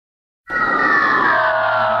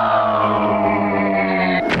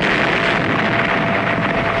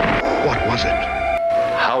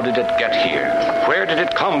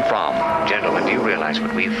come from? Gentlemen, do you realize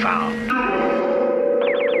what we've found?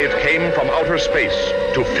 It came from outer space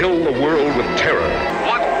to fill the world with terror.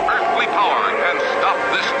 What earthly power can stop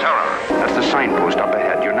this terror? That's the signpost up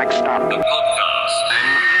ahead. Your next stop. The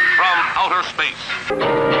broadcasting from outer space.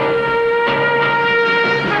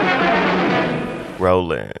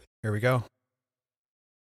 Rolling. Here we go.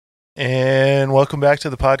 And welcome back to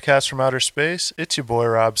the podcast from outer space. It's your boy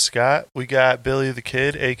Rob Scott. We got Billy the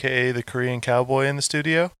Kid, aka the Korean Cowboy, in the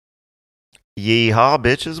studio. Yeehaw,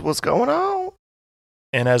 bitches. What's going on?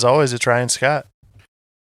 And as always, it's Ryan Scott.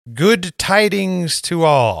 Good tidings to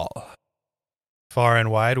all, far and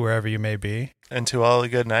wide, wherever you may be. And to all a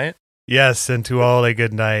good night. Yes, and to all a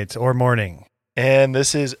good night or morning. And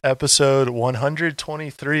this is episode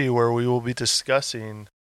 123, where we will be discussing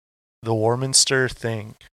the Warminster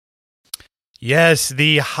thing. Yes,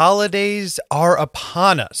 the holidays are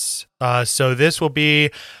upon us. So this will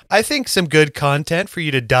be, I think, some good content for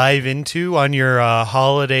you to dive into on your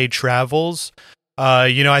holiday travels.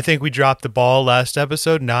 I think we dropped the ball last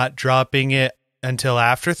episode, not dropping it until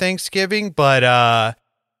after Thanksgiving. But,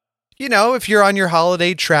 if you're on your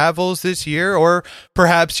holiday travels this year, or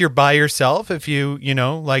perhaps you're by yourself, if you,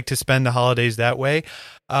 like to spend the holidays that way,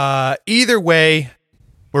 either way,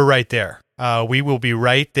 we're right there. We will be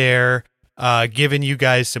right there. Giving you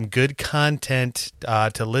guys some good content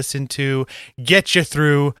to listen to, get you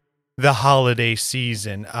through the holiday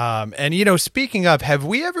season. And speaking of, have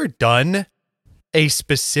we ever done a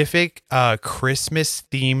specific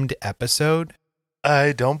Christmas-themed episode?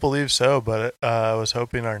 I don't believe so, but I was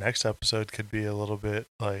hoping our next episode could be a little bit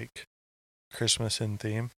like Christmas in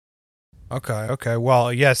theme. Okay.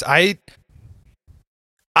 Well, yes, I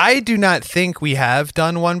do not think we have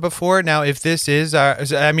done one before. Now, if this is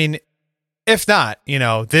if not,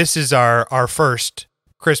 this is our first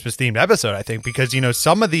Christmas-themed episode, I think, because,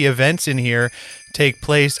 some of the events in here take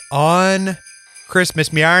place on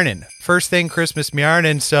Christmas morning. First thing, Christmas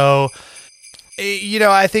morning. So,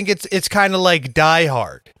 I think it's kind of like Die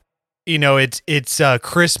Hard. It's a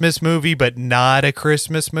Christmas movie, but not a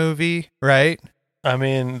Christmas movie, right? I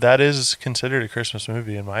mean, that is considered a Christmas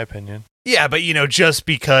movie, in my opinion. Yeah, but, just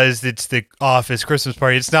because it's the office Christmas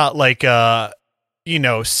party, it's not like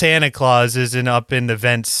Santa Claus isn't up in the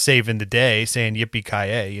vents saving the day saying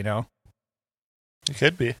yippee-ki-yay, It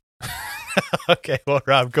could be. Okay, well,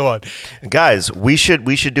 Rob, go on. Guys, we should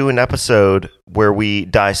do an episode where we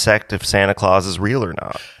dissect if Santa Claus is real or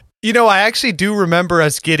not. I actually do remember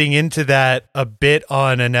us getting into that a bit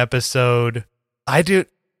on an episode. I do.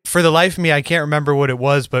 For the life of me, I can't remember what it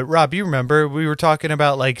was, but Rob, you remember we were talking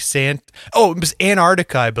about like Santa. Oh, it was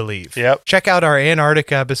Antarctica, I believe. Yep. Check out our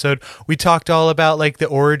Antarctica episode. We talked all about like the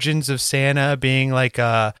origins of Santa being like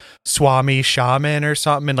a Swami shaman or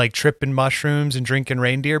something, and like tripping mushrooms and drinking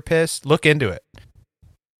reindeer piss. Look into it.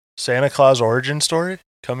 Santa Claus origin story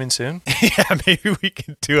coming soon. Yeah, maybe we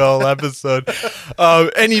can do a whole episode.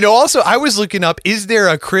 And also I was looking up, is there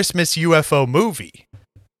a Christmas UFO movie?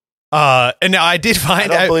 And now I did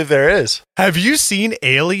find. I don't believe there is. Have you seen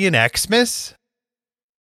Alien Xmas?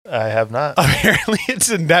 I have not. Apparently, it's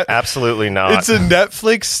Absolutely not. It's a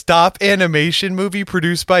Netflix stop animation movie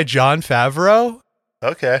produced by Jon Favreau.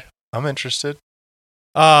 Okay, I'm interested.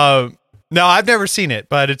 No, I've never seen it,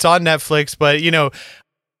 but it's on Netflix. But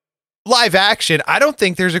live action. I don't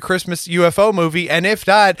think there's a Christmas UFO movie, and if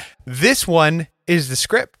not, this one is the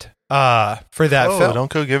script for that film. Don't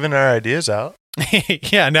go giving our ideas out.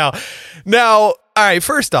 Yeah, now, all right,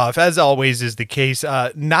 first off, as always is the case,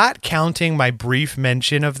 not counting my brief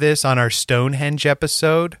mention of this on our Stonehenge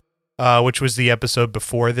episode, which was the episode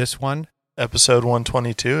before this one. Episode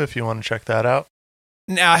 122, if you want to check that out.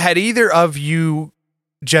 Now, had either of you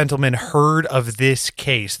gentlemen heard of this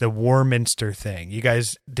case, the Warminster thing?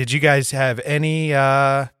 Did you guys have any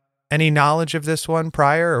knowledge of this one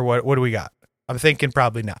prior, or what do we got? I'm thinking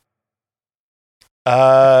probably not.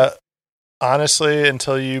 Honestly,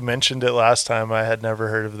 until you mentioned it last time, I had never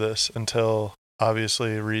heard of this until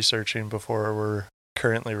obviously researching before we're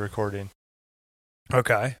currently recording.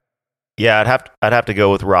 Okay. Yeah, I'd have to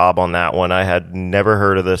go with Rob on that one. I had never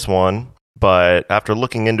heard of this one, but after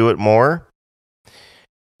looking into it more,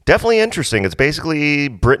 definitely interesting. It's basically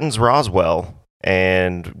Britain's Roswell,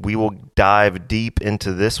 and we will dive deep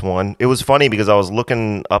into this one. It was funny because I was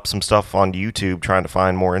looking up some stuff on YouTube trying to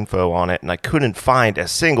find more info on it, and I couldn't find a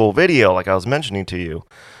single video, like I was mentioning to you,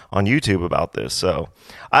 on YouTube about this. So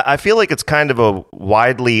I feel like it's kind of a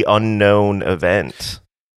widely unknown event,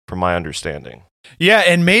 from my understanding. Yeah,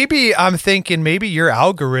 and maybe I'm thinking maybe your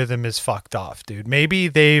algorithm is fucked off, dude. Maybe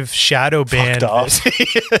they've shadow banned Fucked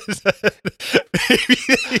this.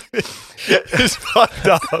 Maybe it's fucked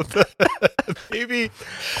up. Maybe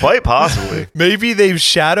Quite possibly. maybe they've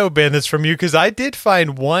shadow banned this from you because I did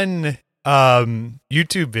find one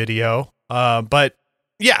YouTube video, but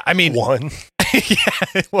yeah, I mean One.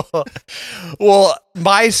 yeah, well,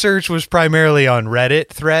 my search was primarily on Reddit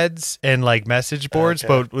threads and like message boards,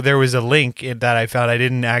 Okay. but there was a link that I found. I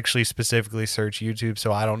didn't actually specifically search YouTube,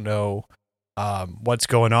 so I don't know what's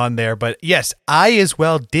going on there. But yes, I as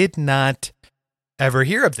well did not ever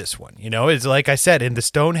hear of this one. You know, it's like I said, in the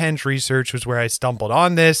Stonehenge research was where I stumbled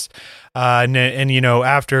on this, and you know,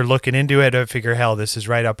 after looking into it, I figure, hell, this is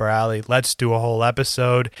right up our alley. Let's do a whole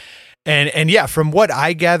episode. And yeah, from what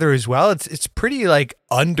I gather as well, it's pretty like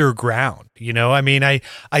underground, you know. I mean, I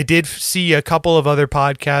did see a couple of other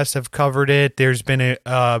podcasts have covered it. There's been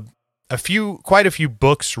quite a few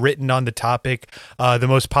books written on the topic. The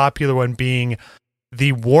most popular one being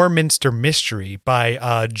The Warminster Mystery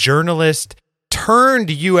by journalist turned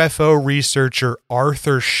UFO researcher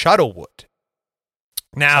Arthur Shuttlewood.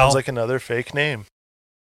 Now, Sounds like another fake name.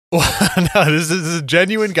 no, this is a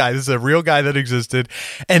genuine guy. This is a real guy that existed.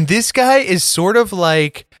 And this guy is sort of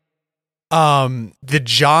like the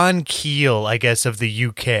John Keel, I guess, of the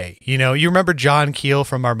UK. You know, you remember John Keel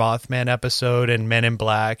from our Mothman episode and Men in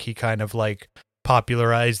Black? He kind of like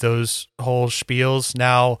popularized those whole spiels.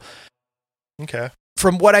 Now, Okay.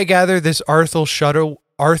 from what I gather, this Arthur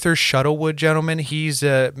Shuttlewood gentleman, he's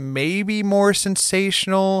maybe more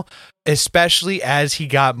sensational, especially as he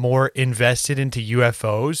got more invested into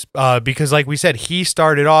UFOs. Because like we said, he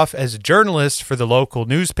started off as a journalist for the local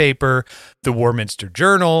newspaper, the Warminster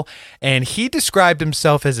Journal, and he described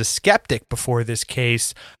himself as a skeptic before this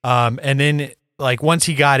case. And then like once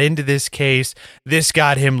he got into this case, this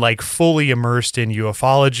got him like fully immersed in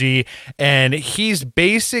ufology, and he's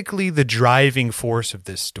basically the driving force of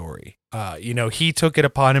this story. You know, he took it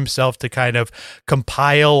upon himself to kind of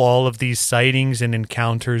compile all of these sightings and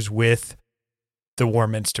encounters with the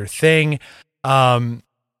Warminster thing. And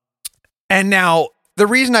now the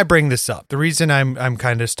reason I bring this up, the reason I'm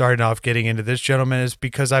kind of starting off getting into this gentleman is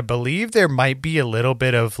because I believe there might be a little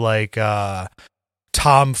bit of like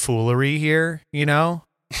tomfoolery here, you know,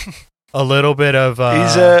 a little bit of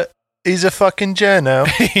He's a fucking Geno.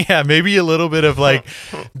 yeah, maybe a little bit of like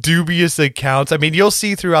dubious accounts. I mean, you'll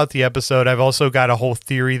see throughout the episode. I've also got a whole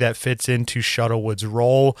theory that fits into Shuttlewood's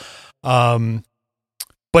role.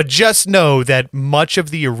 But just know that much of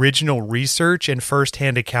the original research and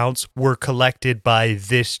firsthand accounts were collected by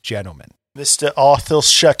this gentleman. Mr. Arthur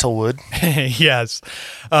Shuttlewood. Yes.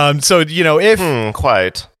 So, you know,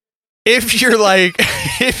 Quite. if you're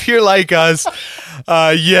like us,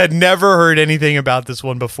 you had never heard anything about this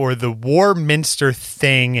one before. The Warminster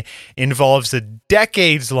thing involves a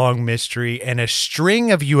decades-long mystery and a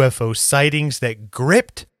string of UFO sightings that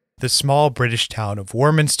gripped the small British town of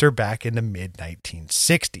Warminster back in the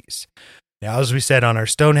mid-1960s. Now, as we said on our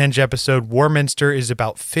Stonehenge episode, Warminster is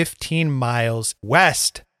about 15 miles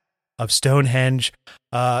west of Stonehenge.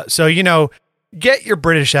 So, you know, get your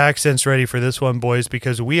British accents ready for this one, boys,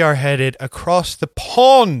 because we are headed across the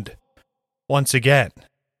pond once again.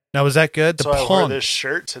 Now, was that good? The So I wore pond. this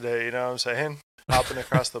shirt today, you know what I'm saying? Hopping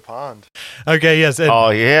across the pond. Okay, yes. And Oh,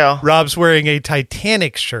 yeah. Rob's wearing a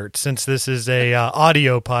Titanic shirt since this is a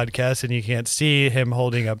audio podcast and you can't see him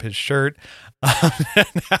holding up his shirt.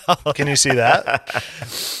 Can you see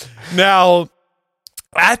that? Now,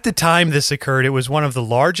 at the time this occurred, it was one of the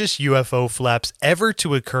largest UFO flaps ever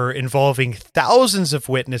to occur, involving thousands of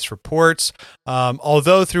witness reports.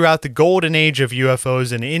 Although throughout the golden age of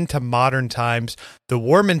UFOs and into modern times, the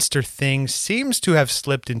Warminster thing seems to have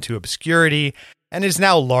slipped into obscurity and is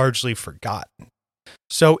now largely forgotten.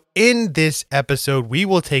 So in this episode, we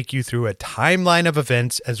will take you through a timeline of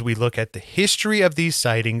events as we look at the history of these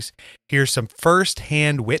sightings, hear some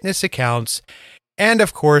first-hand witness accounts, and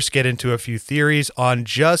of course get into a few theories on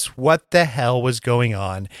just what the hell was going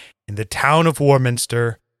on in the town of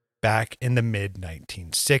Warminster back in the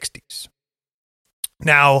mid-1960s.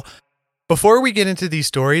 Now, before we get into these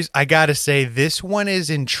stories, I gotta say this one is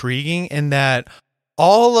intriguing in that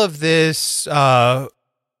all of this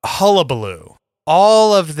hullabaloo,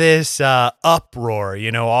 all of this uproar,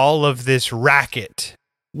 you know, all of this racket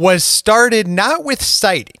was started not with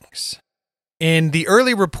sightings. In the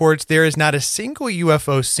early reports, there is not a single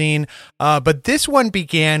UFO seen, but this one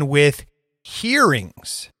began with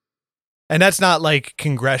hearings. And that's not like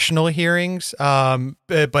congressional hearings,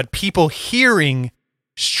 but people hearing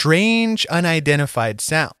strange, unidentified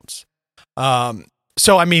sounds.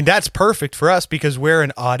 So, I mean, that's perfect for us because we're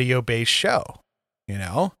an audio-based show. you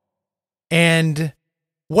know? And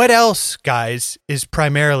what else, guys, is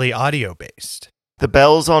primarily audio based? The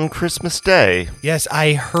bells on Christmas Day. Yes,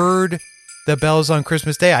 I heard the bells on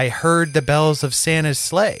Christmas Day. I heard the bells of Santa's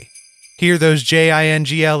sleigh. Hear those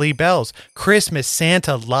Jingle bells. Christmas,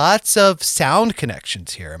 Santa, lots of sound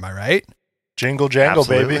connections here. Am I right? Jingle jangle,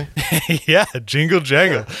 Absolutely. baby. Yeah, jingle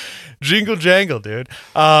jangle. Jingle jangle, dude.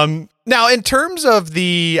 Now, in terms of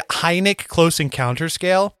the Hynek close encounter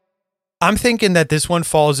scale, I'm thinking that this one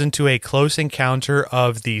falls into a close encounter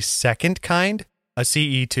of the second kind, a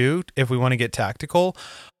CE2, if we want to get tactical.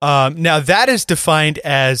 Now, that is defined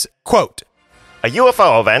as, quote, A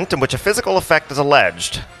UFO event in which a physical effect is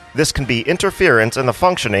alleged. This can be interference in the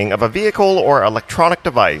functioning of a vehicle or electronic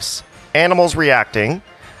device, animals reacting,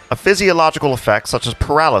 a physiological effect such as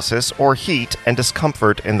paralysis or heat and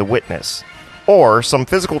discomfort in the witness, or some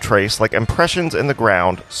physical trace like impressions in the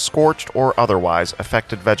ground, scorched or otherwise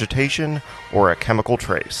affected vegetation, or a chemical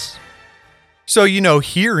trace. So,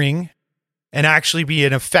 hearing and actually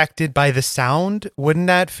being affected by the sound, wouldn't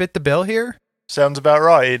that fit the bill here? Sounds about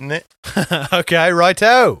right, isn't it? Okay,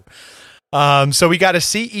 righto. So we got a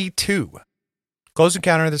CE2, close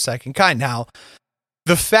encounter of the second kind. Now,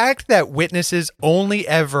 the fact that witnesses only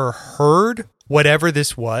ever heard whatever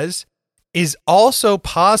this was is also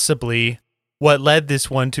possibly what led this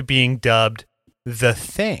one to being dubbed the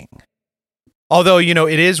Thing. Although,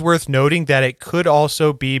 it is worth noting that it could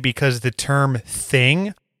also be because the term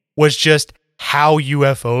thing was just how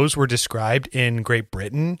UFOs were described in Great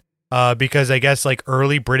Britain. Because I guess like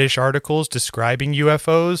early British articles describing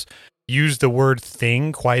UFOs use the word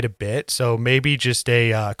thing quite a bit. So maybe just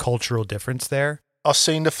a cultural difference there. I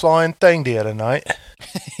seen the flying thing the other night.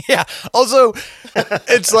 Yeah. Also,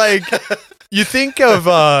 it's like you think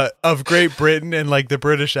of Great Britain and like the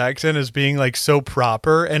British accent as being like so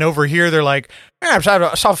proper, and over here they're like, I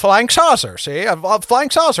saw a flying saucer. See, a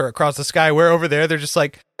flying saucer across the sky. Where over there they're just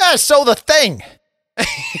like, so the thing.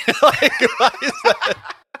 Like, why is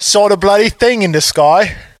that? Saw the bloody thing in the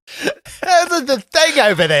sky. The thing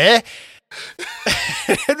over there.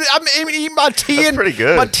 I'm eating my tea. That's pretty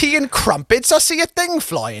good. My tea and crumpets. I see a thing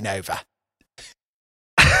flying over.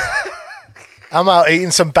 I'm out eating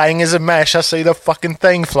some bangers and mash. I see the fucking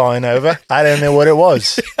thing flying over. I don't know what it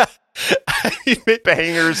was.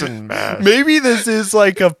 Bangers and mash. Maybe this is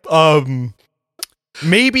like a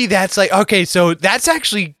maybe that's like, okay, so that's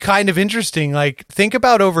actually kind of interesting. Like, think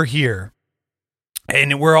about over here.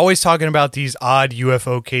 And we're always talking about these odd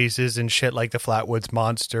UFO cases and shit like the Flatwoods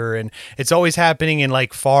Monster. And it's always happening in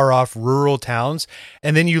like far off rural towns.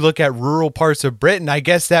 And then you look at rural parts of Britain. I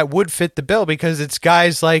guess that would fit the bill because it's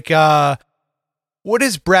guys like, what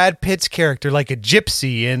is Brad Pitt's character? Like a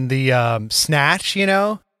gypsy in the Snatch,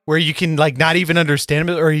 where you can like not even understand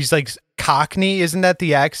him, or he's like Cockney. Isn't that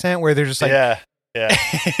the accent where they're just like, Yeah.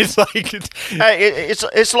 it's like, Hey,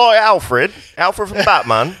 it's like Alfred from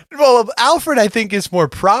Batman. well, Alfred, I think, is more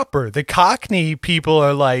proper. The Cockney people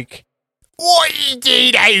are like, what you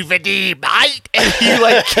doing over there, mate? And you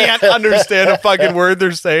like can't understand a fucking word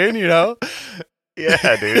they're saying, Yeah,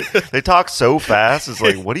 dude. They talk so fast. It's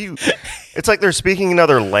like, it's like they're speaking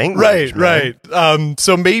another language. Right.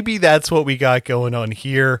 So maybe that's what we got going on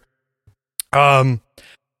here.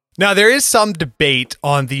 Now, there is some debate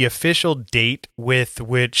on the official date with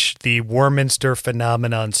which the Warminster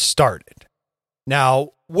phenomenon started.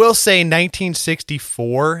 Now, we'll say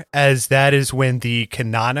 1964, as that is when the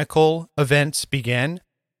canonical events began.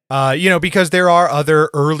 Because there are other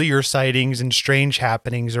earlier sightings and strange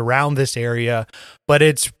happenings around this area, but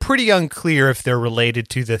it's pretty unclear if they're related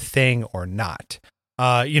to the thing or not.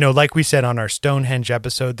 Like we said on our Stonehenge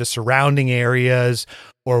episode, the surrounding areas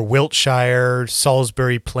or Wiltshire,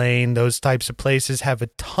 Salisbury Plain, those types of places have a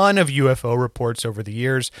ton of UFO reports over the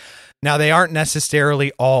years. Now, they aren't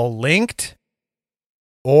necessarily all linked,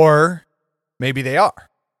 or maybe they are.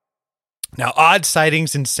 Now, odd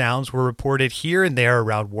sightings and sounds were reported here and there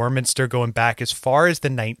around Warminster going back as far as the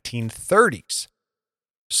 1930s.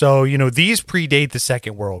 So, these predate the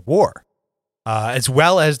Second World War, as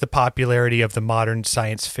well as the popularity of the modern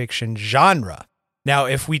science fiction genre. Now,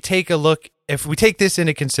 if we take this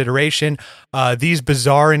into consideration, these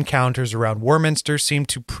bizarre encounters around Warminster seem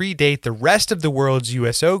to predate the rest of the world's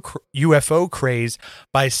UFO craze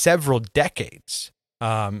by several decades.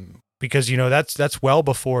 Because, that's well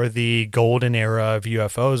before the golden era of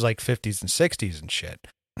UFOs, like 50s and 60s and shit.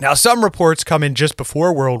 Now, some reports come in just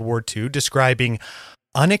before World War II describing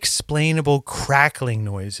unexplainable crackling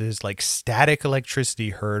noises like static electricity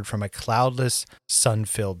heard from a cloudless,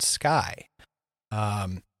 sun-filled sky.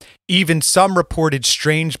 Even some reported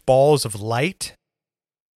strange balls of light,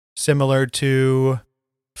 similar to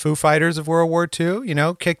Foo Fighters of World War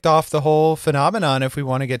II, kicked off the whole phenomenon, if we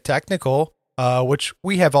want to get technical, which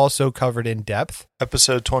we have also covered in depth.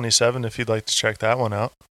 Episode 27, if you'd like to check that one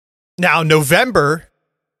out. Now, November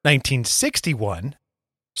 1961,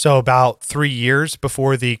 so about 3 years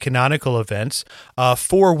before the canonical events,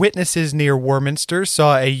 4 witnesses near Warminster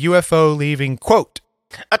saw a UFO leaving, quote,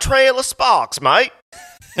 a trail of sparks, mate.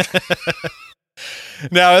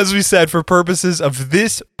 Now, as we said, for purposes of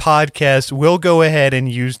this podcast, we'll go ahead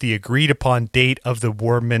and use the agreed upon date of the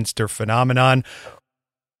Warminster phenomenon,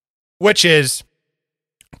 which is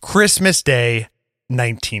Christmas Day,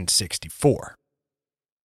 1964.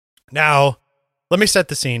 Now, let me set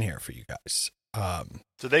the scene here for you guys.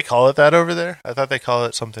 Do they call it that over there? I thought they call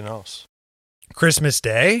it something else. Christmas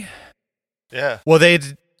Day? Yeah. Well,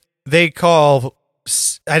 they call...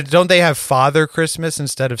 Don't they have Father Christmas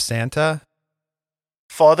instead of Santa?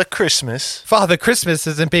 Father Christmas. Father Christmas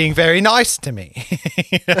isn't being very nice to me.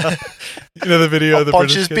 you know the video of the punch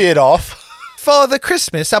British his kid? beard off. Father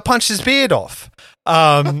Christmas, I punched his beard off.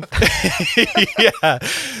 Yeah.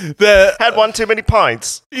 Had one too many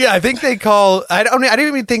pints. Yeah, I think they call... I don't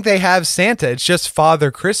even think they have Santa. It's just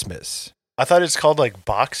Father Christmas. I thought it's called like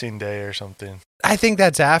Boxing Day or something. I think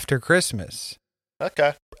that's after Christmas.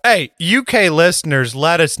 Okay. Hey, UK listeners,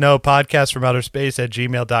 let us know,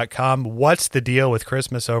 podcastfromouterspace@gmail.com. What's the deal with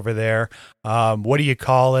Christmas over there? What do you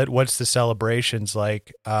call it? What's the celebrations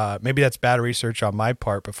like? Maybe that's bad research on my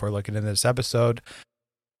part before looking into this episode.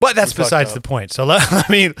 But that's besides the point. So let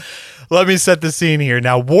me set the scene here.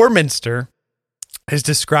 Now, Warminster is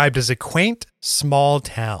described as a quaint, small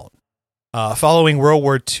town. Following World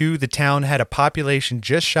War II, the town had a population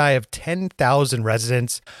just shy of 10,000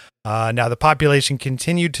 residents. Now, the population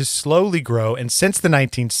continued to slowly grow, and since the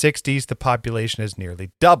 1960s, the population has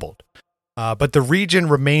nearly doubled. But the region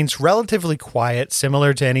remains relatively quiet,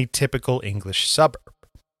 similar to any typical English suburb.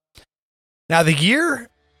 Now, the year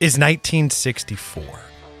is 1964.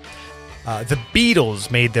 The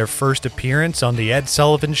Beatles made their first appearance on The Ed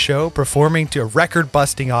Sullivan Show, performing to a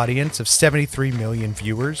record-busting audience of 73 million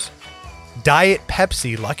viewers. Diet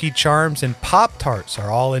Pepsi, Lucky Charms, and Pop-Tarts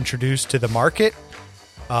are all introduced to the market.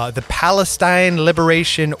 The Palestine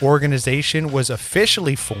Liberation Organization was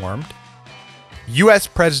officially formed. U.S.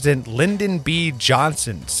 President Lyndon B.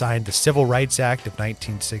 Johnson signed the Civil Rights Act of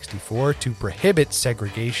 1964 to prohibit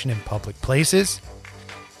segregation in public places.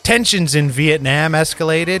 Tensions in Vietnam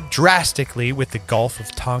escalated drastically with the Gulf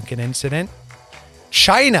of Tonkin incident.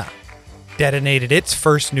 China detonated its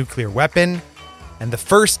first nuclear weapon, and the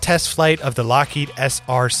first test flight of the Lockheed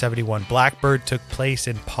SR-71 Blackbird took place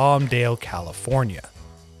in Palmdale, California.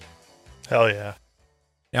 Hell yeah.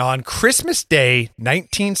 Now, on Christmas Day,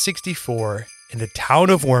 1964, in the town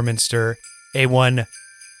of Warminster, a one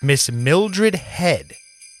Miss Mildred Head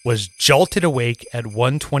was jolted awake at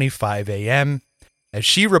 1:25 a.m. as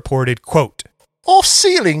she reported, quote, "Our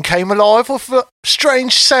ceiling came alive with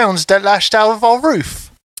strange sounds that lashed out of our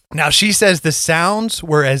roof." Now, she says the sounds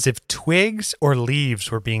were as if twigs or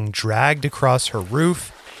leaves were being dragged across her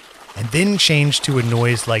roof and then changed to a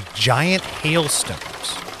noise like giant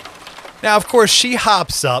hailstones. Now, of course, she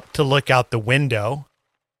hops up to look out the window.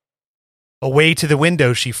 Away to the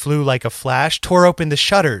window, she flew like a flash, tore open the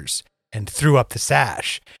shutters, and threw up the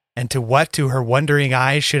sash. And to what to her wondering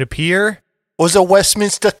eyes should appear? Was a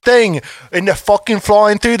Westminster thing, and they're fucking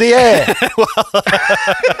flying through the air.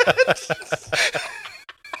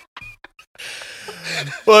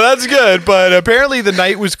 Well, that's good, but apparently the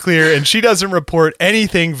night was clear, and she doesn't report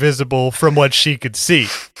anything visible from what she could see.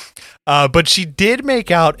 But she did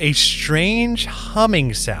make out a strange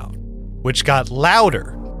humming sound, which got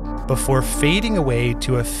louder before fading away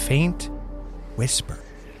to a faint whisper,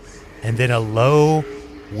 and then a low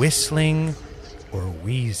whistling or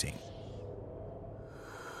wheezing.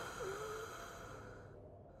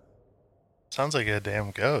 Sounds like a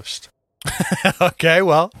damn ghost. Okay,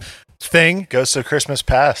 well, thing. Ghost of Christmas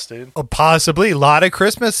Past, dude. Possibly. A lot of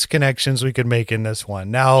Christmas connections we could make in this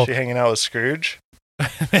one. Now, She hanging out with Scrooge?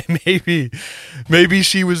 maybe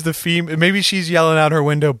she was the female. Maybe she's yelling out her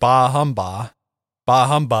window, "Bah humbug,"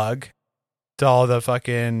 to all the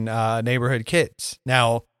fucking neighborhood kids.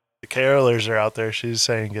 Now, The carolers are out there. She's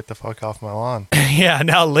saying, "Get the fuck off my lawn." yeah.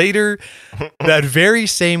 Now later, that very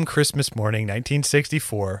same Christmas morning,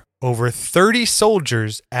 1964, over 30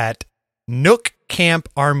 soldiers at Nook Camp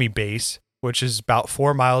Army Base, which is about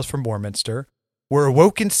 4 miles from Warminster, were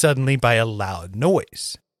awoken suddenly by a loud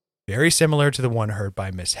noise, very similar to the one heard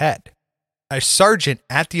by Miss Head. A sergeant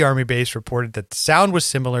at the army base reported that the sound was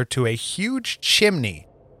similar to a huge chimney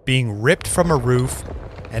being ripped from a roof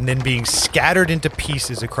and then being scattered into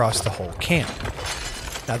pieces across the whole camp.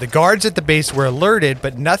 Now, the guards at the base were alerted,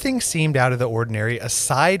 but nothing seemed out of the ordinary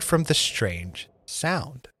aside from the strange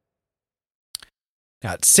sound.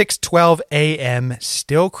 Now, at 6:12 a.m.,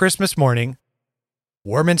 still Christmas morning,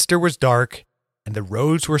 Warminster was dark and the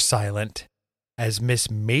roads were silent as Miss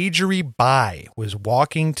Marjorie By was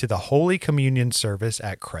walking to the Holy Communion service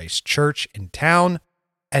at Christ Church in town.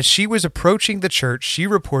 As she was approaching the church, she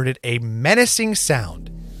reported a menacing sound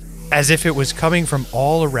as if it was coming from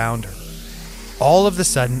all around her. All of a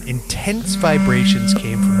sudden, intense vibrations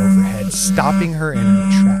came from overhead, stopping her in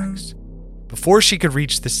her tracks. Before she could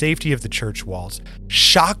reach the safety of the church walls,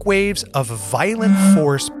 shockwaves of violent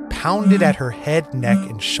force pounded at her head, neck,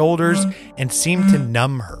 and shoulders and seemed to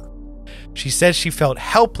numb her. She says she felt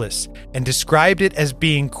helpless and described it as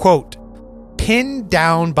being, quote, pinned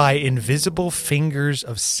down by invisible fingers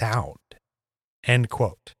of sound, end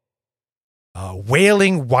quote.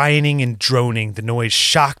 Wailing, whining, and droning, the noise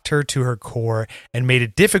shocked her to her core and made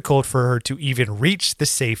it difficult for her to even reach the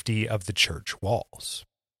safety of the church walls.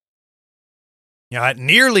 Now, at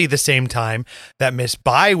nearly the same time that Miss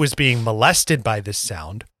By was being molested by this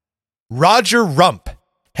sound, Roger Rump,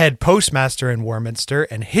 head postmaster in Warminster,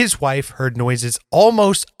 and his wife heard noises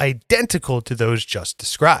almost identical to those just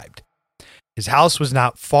described. His house was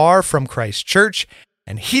not far from Christ Church,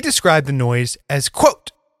 and he described the noise as,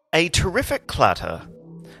 quote, a terrific clatter,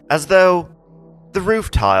 as though the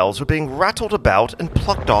roof tiles were being rattled about and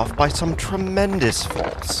plucked off by some tremendous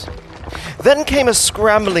force. Then came a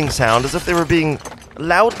scrambling sound as if they were being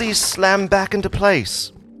loudly slammed back into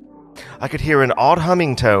place. I could hear an odd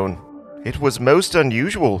humming tone. It was most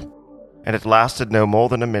unusual, and it lasted no more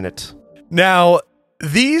than a minute. Now,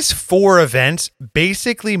 these four events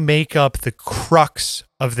basically make up the crux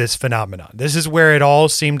of this phenomenon. This is where it all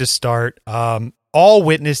seemed to start. All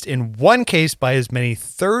witnessed in one case by as many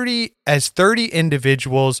 30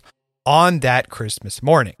 individuals on that Christmas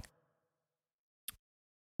morning.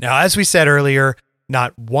 Now, as we said earlier,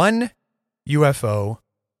 not one UFO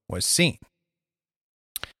was seen.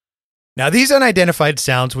 Now, these unidentified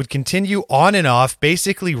sounds would continue on and off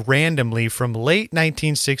basically randomly from late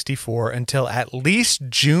 1964 until at least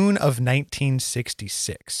June of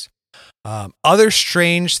 1966. Other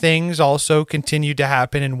strange things also continued to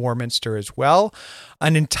happen in Warminster as well.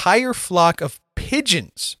 An entire flock of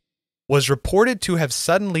pigeons was reported to have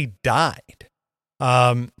suddenly died.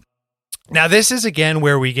 Now, this is again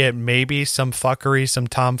where we get maybe some fuckery, some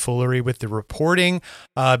tomfoolery with the reporting,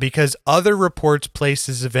 because other reports place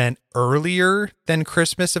this event earlier than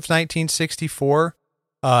Christmas of 1964.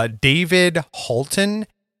 David Halton,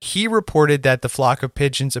 he reported that the flock of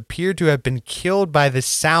pigeons appeared to have been killed by the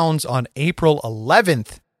sounds on April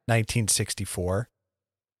 11th, 1964.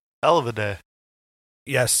 Hell of a day.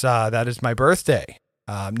 Yes, that is my birthday.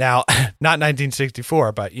 Now, not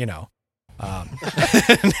 1964, but you know.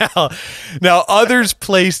 Now, others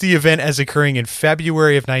place the event as occurring in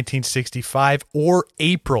February of 1965 or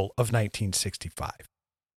April of 1965.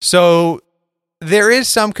 So there is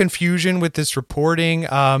some confusion with this reporting.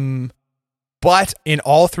 But in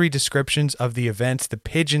all three descriptions of the events, the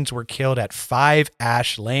pigeons were killed at 5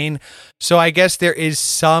 Ash Lane. So I guess there is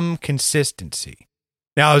some consistency.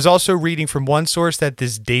 Now, I was also reading from one source that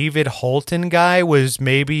this David Halton guy was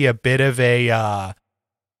maybe a bit of a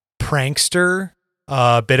prankster,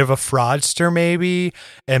 a bit of a fraudster maybe,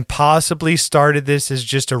 and possibly started this as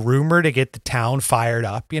just a rumor to get the town fired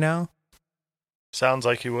up, you know? Sounds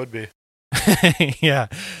like he would be. Yeah.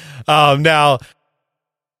 Now,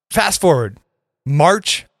 fast forward.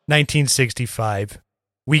 March 1965,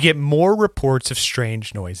 we get more reports of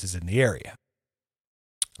strange noises in the area.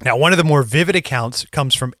 Now, one of the more vivid accounts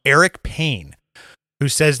comes from Eric Payne, who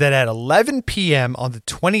says that at 11 p.m. on the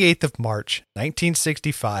 28th of March,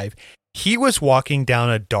 1965, he was walking down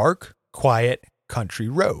a dark, quiet country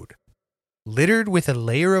road, littered with a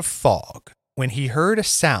layer of fog, when he heard a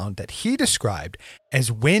sound that he described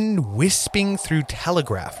as wind wisping through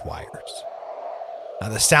telegraph wires. Now,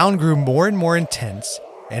 the sound grew more and more intense,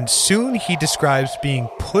 and soon he describes being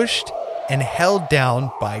pushed and held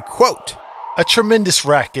down by, quote, a tremendous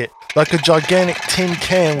racket, like a gigantic tin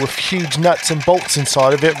can with huge nuts and bolts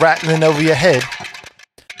inside of it rattling over your head.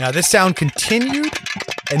 Now, this sound continued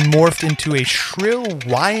and morphed into a shrill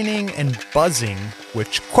whining and buzzing,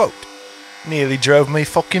 which, quote, nearly drove me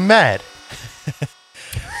fucking mad.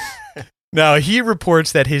 Now, he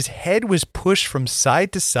reports that his head was pushed from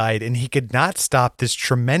side to side and he could not stop this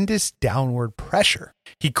tremendous downward pressure.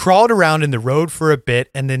 He crawled around in the road for a bit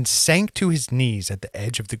and then sank to his knees at the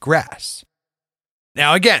edge of the grass.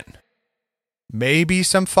 Now, again, maybe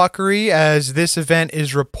some fuckery, as this event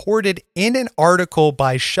is reported in an article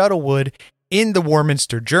by Shuttlewood in the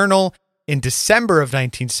Warminster Journal, in December of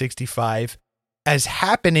 1965 as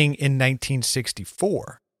happening in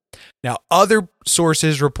 1964. Now, other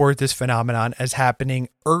sources report this phenomenon as happening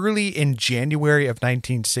early in January of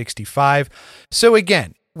 1965. So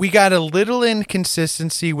again, we got a little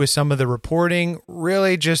inconsistency with some of the reporting,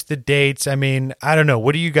 really just the dates. I mean, I don't know.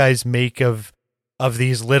 What do you guys make of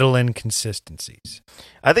these little inconsistencies?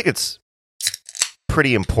 I think it's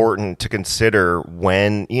pretty important to consider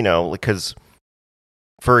when, because,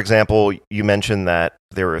 for example, you mentioned that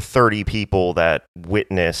there were 30 people that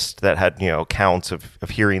witnessed, that had, accounts of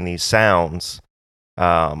hearing these sounds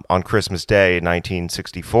on Christmas Day in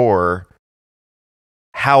 1964.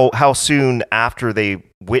 How soon after they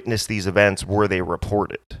witnessed these events were they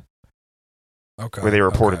reported? Okay. Were they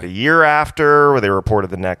reported a year after? Were they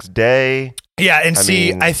reported the next day? Yeah, and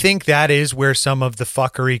I think that is where some of the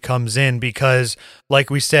fuckery comes in because,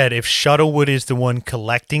 like we said, if Shuttlewood is the one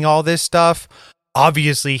collecting all this stuff,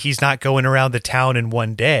 obviously he's not going around the town in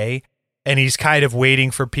one day, and he's kind of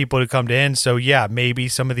waiting for people to come in. So, yeah, maybe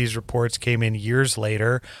some of these reports came in years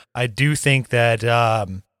later. I do think that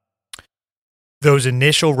those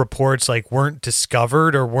initial reports weren't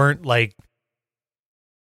discovered or weren't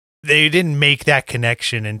they didn't make that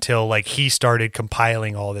connection until he started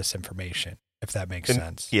compiling all this information, if that makes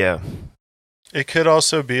sense. Yeah. It could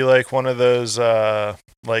also be one of those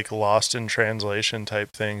lost in translation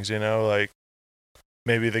type things,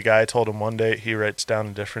 maybe the guy told him one date, he writes down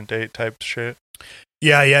a different date type shit.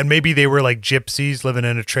 Yeah, and maybe they were gypsies living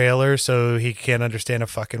in a trailer, so he can't understand a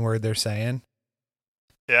fucking word they're saying.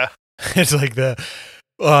 Yeah. It's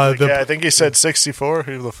I think he said 64.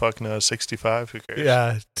 Who the fuck knows? 65? Who cares?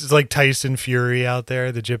 Yeah, it's like Tyson Fury out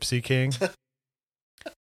there, the Gypsy King.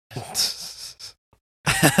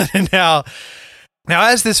 Now,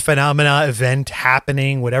 as this phenomena, event,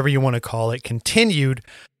 happening, whatever you want to call it, continued,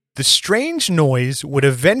 the strange noise would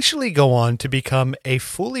eventually go on to become a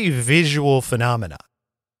fully visual phenomena.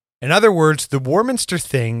 In other words, the Warminster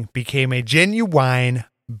thing became a genuine,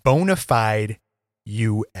 bona fide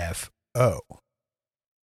UFO.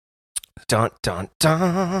 Dun, dun,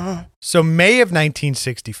 dun. So May of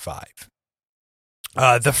 1965.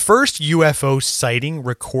 The first UFO sighting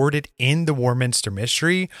recorded in the Warminster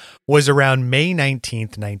mystery was around May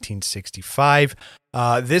 19th, 1965.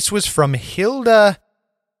 This was from Hilda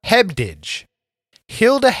Hebdige.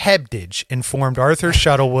 Hilda Hebdige informed Arthur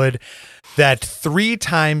Shuttlewood that 3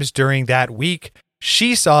 times during that week,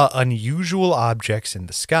 she saw unusual objects in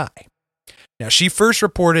the sky. Now, she first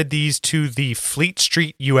reported these to the Fleet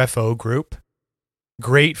Street UFO group.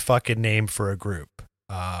 Great fucking name for a group.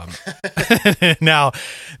 Now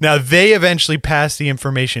they eventually passed the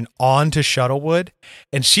information on to Shuttlewood,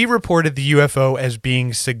 and she reported the UFO as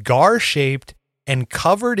being cigar-shaped and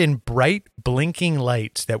covered in bright blinking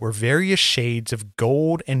lights that were various shades of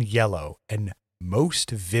gold and yellow and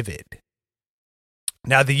most vivid.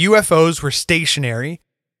 Now, the UFOs were stationary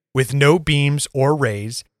with no beams or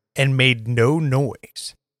rays and made no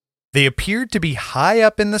noise. They appeared to be high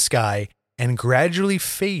up in the sky and gradually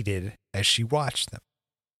faded as she watched them.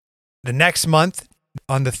 The next month,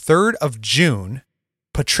 on the 3rd of June,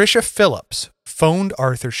 Patricia Phillips phoned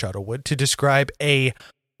Arthur Shuttlewood to describe a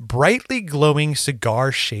brightly glowing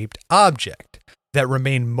cigar-shaped object that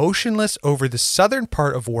remained motionless over the southern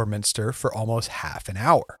part of Warminster for almost half an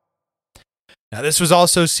hour. Now, this was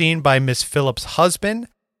also seen by Miss Phillips' husband,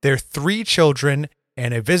 their 3 children,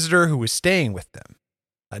 and a visitor who was staying with them.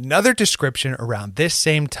 Another description around this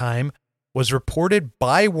same time was reported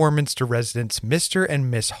by Warminster residents Mr. and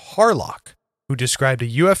Miss Harlock, who described a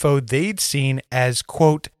UFO they'd seen as,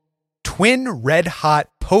 quote, twin red-hot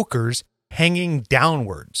pokers hanging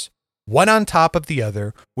downwards, one on top of the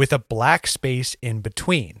other with a black space in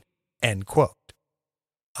between, end quote.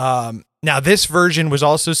 Now, this version was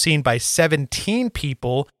also seen by 17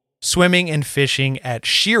 people swimming and fishing at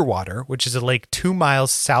Shearwater, which is a lake 2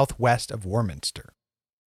 miles southwest of Warminster.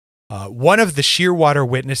 One of the Shearwater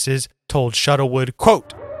witnesses told Shuttlewood,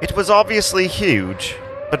 quote, "It was obviously huge,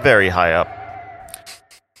 but very high up."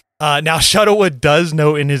 Now, Shuttlewood does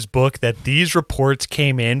note in his book that these reports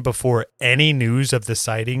came in before any news of the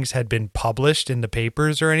sightings had been published in the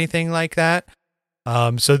papers or anything like that.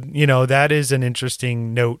 So, that is an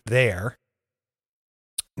interesting note there.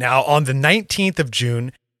 Now, on the 19th of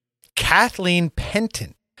June, Kathleen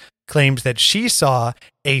Penton claims that she saw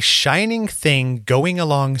a shining thing going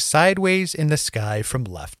along sideways in the sky from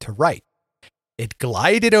left to right. It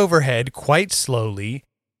glided overhead quite slowly,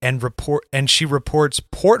 and she reports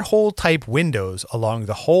porthole-type windows along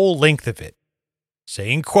the whole length of it,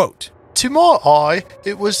 saying, quote, "To my eye,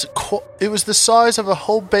 it was the size of a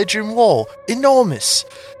whole bedroom wall, enormous.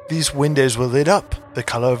 These windows were lit up, the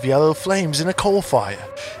colour of yellow flames in a coal fire.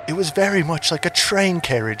 It was very much like a train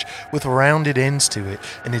carriage with rounded ends to it,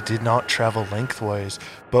 and it did not travel lengthways,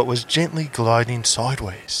 but was gently gliding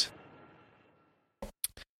sideways.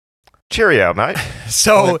 Cheerio, mate.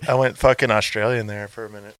 So I went fucking Australian there for a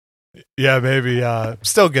minute. yeah, maybe.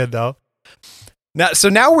 Still good though.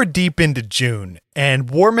 Now we're deep into June, and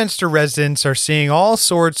Warminster residents are seeing all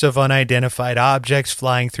sorts of unidentified objects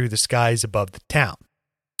flying through the skies above the town.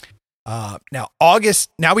 Now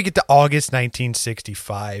we get to August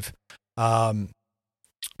 1965.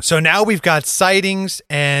 So now we've got sightings,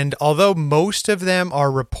 and although most of them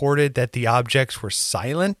are reported that the objects were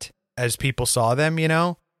silent as people saw them,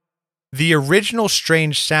 the original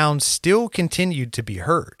strange sounds still continued to be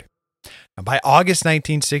heard. Now, by August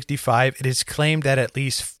 1965, it is claimed that at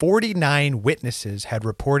least 49 witnesses had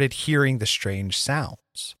reported hearing the strange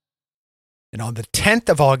sounds. And on the 10th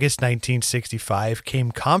of August 1965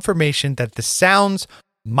 came confirmation that the sounds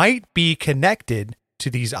might be connected to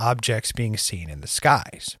these objects being seen in the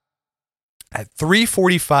skies. At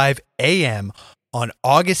 3:45 a.m. on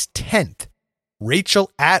August 10th, Rachel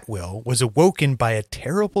Atwill was awoken by a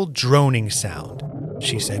terrible droning sound.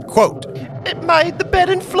 She said, quote, It made the bed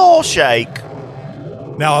and floor shake.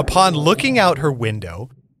 Now, upon looking out her window,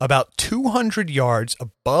 about 200 yards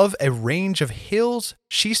above a range of hills,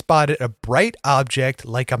 she spotted a bright object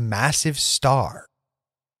like a massive star.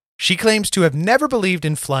 She claims to have never believed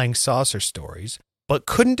in flying saucer stories, but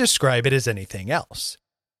couldn't describe it as anything else,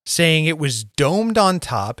 saying it was domed on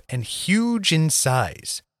top and huge in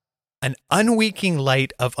size, an unwinking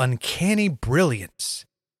light of uncanny brilliance.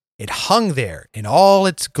 It hung there in all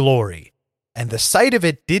its glory, and the sight of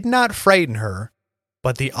it did not frighten her,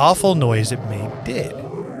 but the awful noise it made did.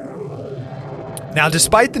 Now,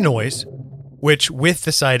 despite the noise, which with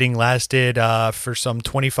the sighting lasted for some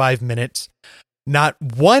 25 minutes, not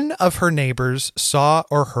one of her neighbors saw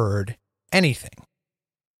or heard anything.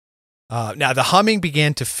 Now, the humming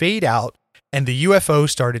began to fade out, and the UFO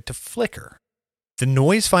started to flicker. The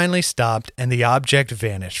noise finally stopped, and the object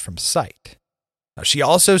vanished from sight. Now, she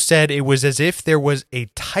also said it was as if there was a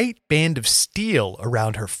tight band of steel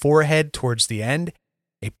around her forehead towards the end,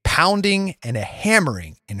 a pounding and a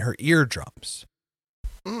hammering in her eardrums.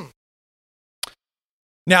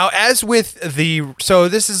 Now, as with so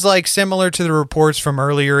this is like similar to the reports from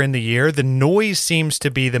earlier in the year, the noise seems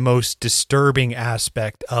to be the most disturbing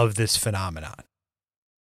aspect of this phenomenon.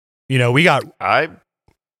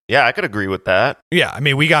 I could agree with that. Yeah, I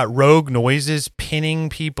mean, we got rogue noises pinning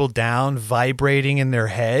people down, vibrating in their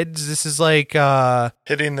heads. This is like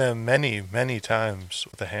hitting them many, many times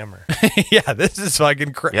with a hammer. Yeah, this is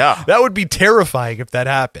fucking crazy. Yeah. That would be terrifying if that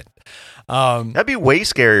happened. That'd be way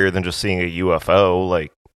scarier than just seeing a UFO.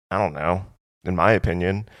 Like, I don't know, in my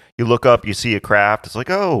opinion. You look up, you see a craft, it's like,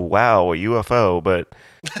 oh, wow, a UFO. But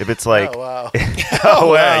if it's like, Oh, wow.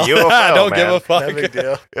 oh, wow, UFO, I don't man. give a fuck. No big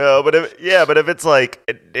deal. But if it's like,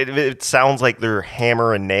 it sounds like there are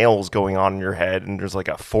hammer and nails going on in your head, and there's like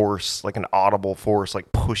a force, like an audible force,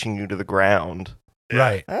 like pushing you to the ground.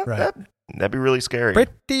 Right, That- right. That'd be really scary.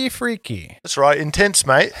 Pretty freaky. That's right. Intense,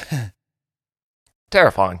 mate.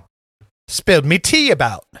 Terrifying. Spilled me tea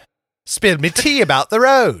about the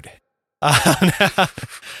road.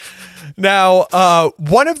 Now,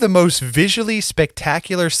 one of the most visually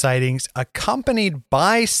spectacular sightings accompanied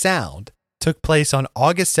by sound took place on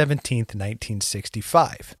August 17th,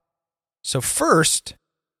 1965. So first,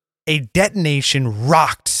 a detonation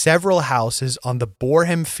rocked several houses on the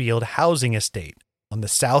Boreham Field housing estate on the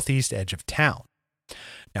southeast edge of town.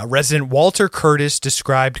 Now, resident Walter Curtis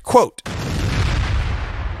described, quote,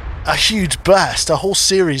 A huge blast, a whole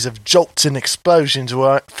series of jolts and explosions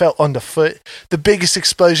were felt underfoot. The biggest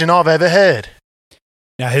explosion I've ever heard.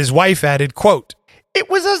 Now, his wife added, quote, It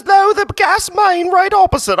was as though the gas main right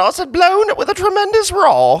opposite us had blown it with a tremendous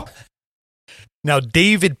roar. Now,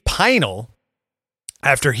 David Pinel,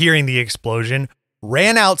 after hearing the explosion,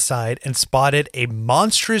 ran outside and spotted a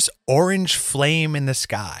monstrous orange flame in the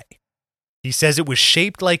sky. He says it was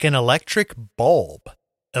shaped like an electric bulb,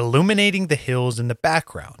 illuminating the hills in the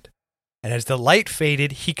background. And as the light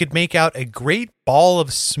faded, he could make out a great ball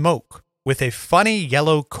of smoke with a funny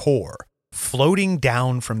yellow core floating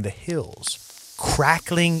down from the hills,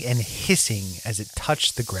 crackling and hissing as it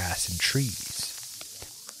touched the grass and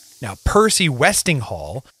trees. Now, Percy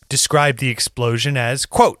Westinghall described the explosion as,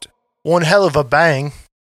 quote, One hell of a bang.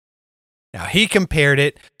 Now, he compared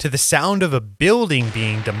it to the sound of a building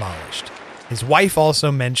being demolished. His wife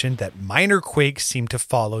also mentioned that minor quakes seemed to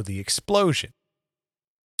follow the explosion.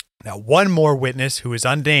 Now, one more witness, who is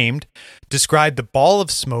unnamed, described the ball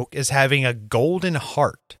of smoke as having a golden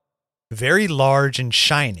heart. very large and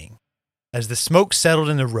shining. As the smoke settled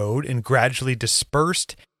in the road and gradually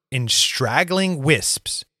dispersed in straggling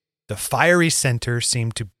wisps, the fiery center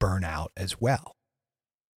seemed to burn out as well.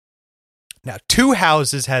 Now, 2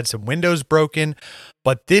 houses had some windows broken,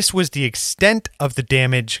 but this was the extent of the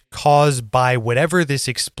damage caused by whatever this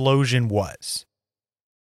explosion was.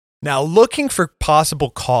 Now, looking for possible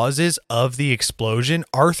causes of the explosion,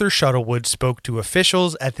 Arthur Shuttlewood spoke to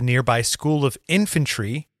officials at the nearby School of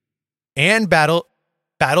Infantry and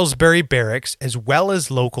Battlesbury Barracks, as well as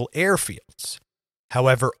local airfields.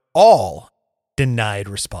 However, all denied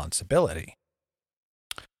responsibility.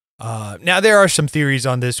 Now, there are some theories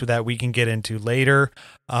on this that we can get into later.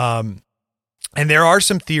 And there are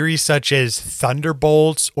some theories such as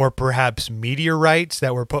thunderbolts or perhaps meteorites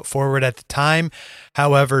that were put forward at the time.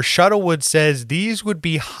 However, Shuttlewood says these would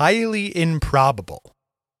be highly improbable.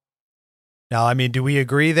 Now, I mean, do we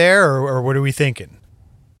agree there, or what are we thinking?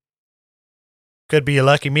 Could be a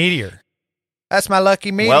lucky meteor. That's my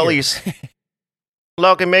lucky meteor. Well, he's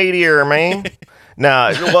lucky meteor, man.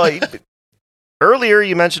 Earlier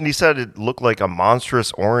you mentioned he said it looked like a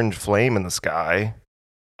monstrous orange flame in the sky,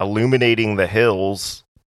 illuminating the hills,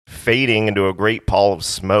 fading into a great pall of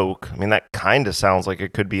smoke. I mean, that kind of sounds like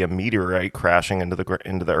it could be a meteorite crashing into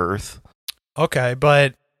the earth. Okay,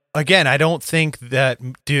 but again, I don't think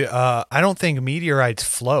meteorites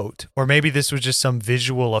float, or maybe this was just some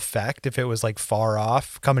visual effect if it was like far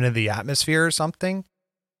off coming into the atmosphere or something.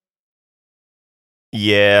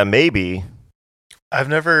 Yeah, maybe. I've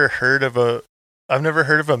never heard of a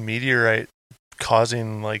meteorite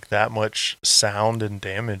causing like that much sound and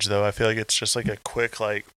damage, though. I feel like it's just like a quick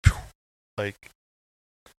like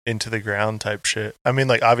into the ground type shit. I mean,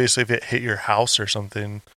 like obviously if it hit your house or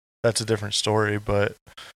something, that's a different story, but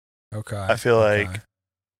okay. I feel like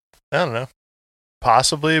I don't know.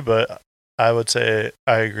 Possibly, but I would say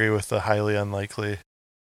I agree with the highly unlikely.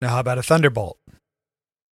 Now, how about a thunderbolt?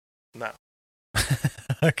 No.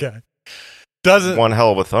 Okay. Doesn't one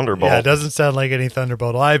hell of a thunderbolt. Yeah, it doesn't sound like any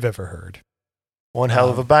thunderbolt I've ever heard. One hell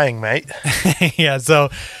of a bang, mate. Yeah, so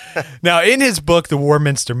now in his book, The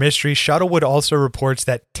Warminster Mystery, Shuttlewood also reports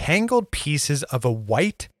that tangled pieces of a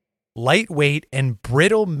white, lightweight, and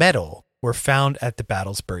brittle metal were found at the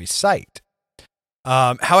Battlesbury site.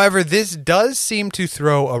 However, this does seem to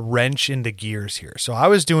throw a wrench in the gears here. So I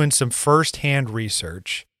was doing some firsthand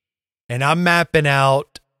research, and I'm mapping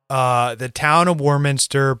out the town of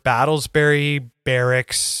Warminster, Battlesbury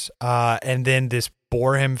Barracks, and then this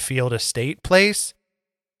Boreham Field Estate place.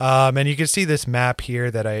 And you can see this map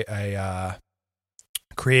here that I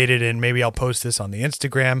created, and maybe I'll post this on the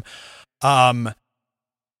Instagram.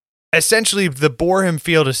 Essentially, the Boreham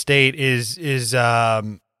Field Estate is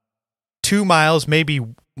 2 miles, maybe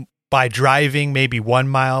by driving, maybe 1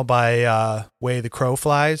 mile by way the crow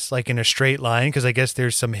flies, like in a straight line, because I guess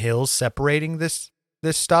there's some hills separating this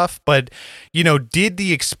stuff. But, did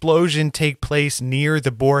the explosion take place near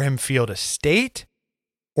the Boreham Field Estate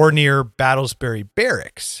or near Battlesbury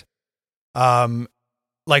Barracks?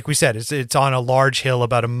 Like we said, it's on a large hill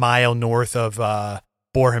about a mile north of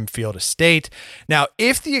Boreham Field Estate. Now,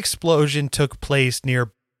 if the explosion took place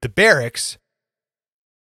near the barracks,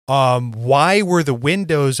 why were the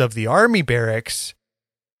windows of the army barracks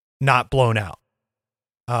not blown out?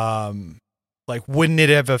 Like, wouldn't it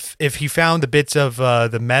have, if he found the bits of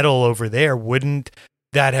the metal over there, wouldn't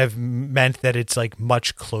that have meant that it's like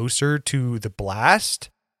much closer to the blast?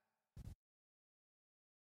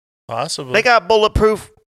 Possibly. They got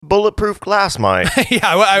bulletproof glass, mate.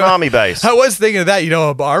 Yeah, army base. I was thinking of that.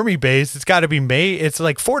 An army base, it's got to be made. It's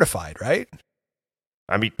like fortified, right?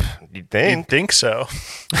 I mean, you'd think. You'd think so.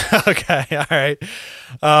 Okay, all right.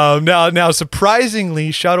 Now,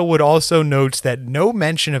 surprisingly, Shuttlewood also notes that no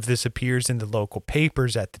mention of this appears in the local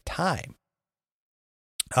papers at the time.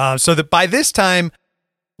 So that by this time,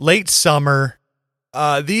 late summer,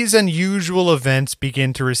 these unusual events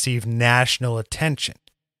begin to receive national attention,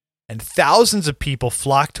 and thousands of people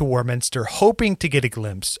flock to Warminster hoping to get a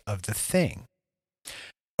glimpse of the thing.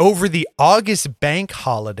 Over the August bank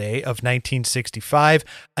holiday of 1965,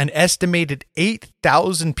 an estimated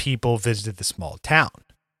 8,000 people visited the small town.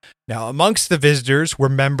 Now, amongst the visitors were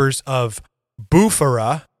members of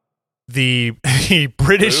Bufora, the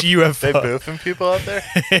British UFO. They boofing people out there?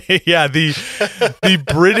 Yeah, the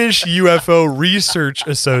British UFO Research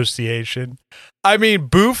Association. I mean,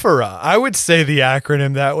 Bufora. I would say the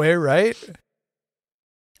acronym that way, right?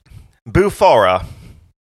 Bufora.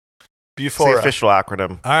 It's the Bufora. official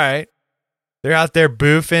acronym. All right. They're out there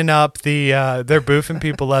boofing up they're boofing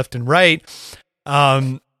people left and right.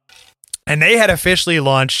 And they had officially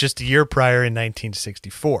launched just a year prior in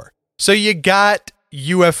 1964. So you got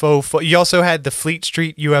UFO. You also had the Fleet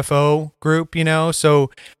Street UFO group,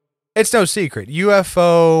 so it's no secret.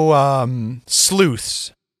 UFO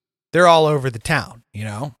sleuths, they're all over the town,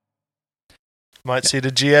 Might see the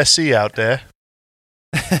GSC out there.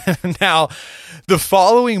 Now, the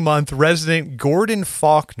following month, resident Gordon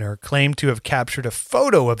Faulkner claimed to have captured a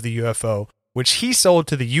photo of the UFO, which he sold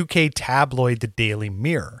to the UK tabloid The Daily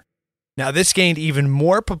Mirror. Now, this gained even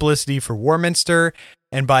more publicity for Warminster,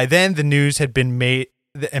 and by then the news had even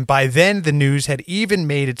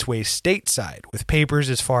made its way stateside, with papers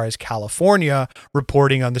as far as California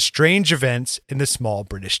reporting on the strange events in the small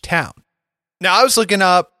British town. Now, I was looking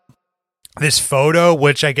up this photo,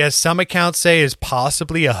 which I guess some accounts say is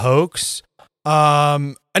possibly a hoax.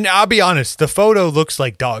 And I'll be honest, the photo looks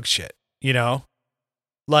like dog shit,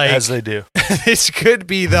 Like, as they do. This could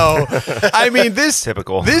be, though. I mean,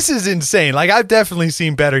 Typical. This is insane. Like, I've definitely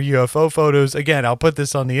seen better UFO photos. Again, I'll put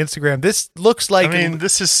this on the Instagram. This looks like... I mean,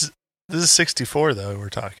 this is 64, though, we're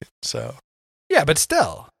talking, so... Yeah, but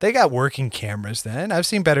still, they got working cameras then. I've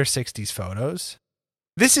seen better 60s photos.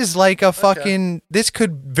 This is like a fucking... Okay. This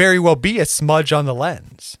could very well be a smudge on the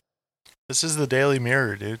lens. This is the Daily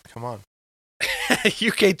Mirror, dude. Come on.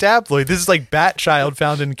 UK tabloid. This is like Bat Child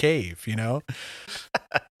found in cave,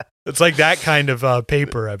 It's like that kind of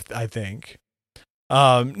paper, I think.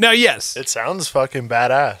 Now, yes. It sounds fucking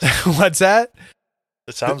badass. What's that?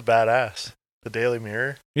 It sounds badass. The Daily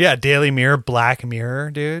Mirror? Yeah, Daily Mirror, Black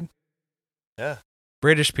Mirror, dude. Yeah.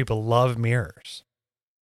 British people love mirrors.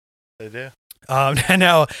 They do.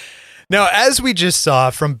 Now, as we just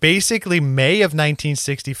saw, from basically May of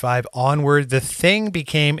 1965 onward, the thing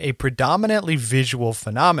became a predominantly visual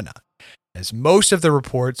phenomena, as most of the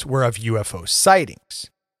reports were of UFO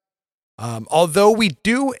sightings. Although we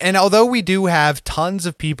do have tons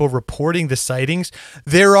of people reporting the sightings,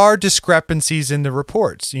 there are discrepancies in the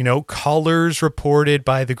reports. Colors reported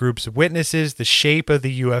by the groups of witnesses, the shape of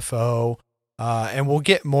the UFO, and we'll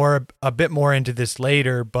get a bit more into this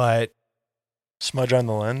later, but... Smudge on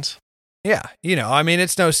the lens? Yeah,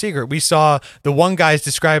 it's no secret. We saw the one guy's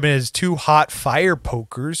describing it as 2 hot fire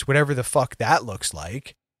pokers, whatever the fuck that looks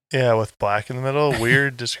like. Yeah, with black in the middle.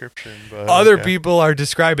 Weird description. But Other people are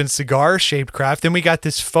describing cigar-shaped craft. Then we got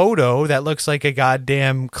this photo that looks like a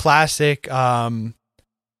goddamn classic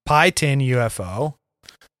pie tin UFO.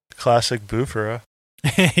 Classic Bufora.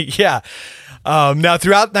 Yeah. Now,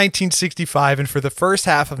 throughout 1965 and for the first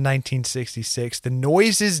half of 1966, the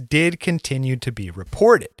noises did continue to be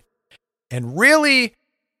reported. And really,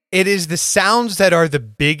 it is the sounds that are the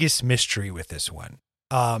biggest mystery with this one.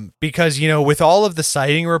 Because, with all of the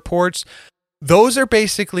sighting reports, those are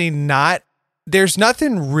basically there's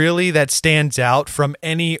nothing really that stands out from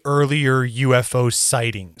any earlier UFO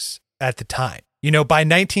sightings at the time. By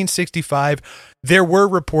 1965, there were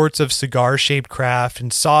reports of cigar-shaped craft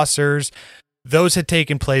and saucers. Those had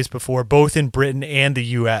taken place before, both in Britain and the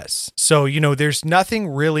US. So, there's nothing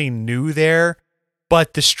really new there,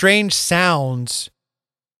 but the strange sounds,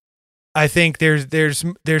 I think there's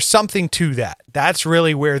something to that. That's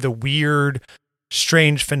really where the weird,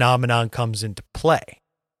 strange phenomenon comes into play.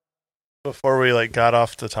 Before we got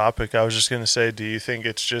off the topic, I was just going to say, do you think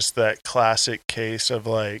it's just that classic case of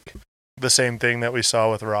the same thing that we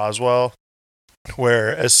saw with Roswell,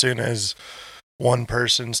 where as soon as one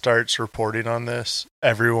person starts reporting on this,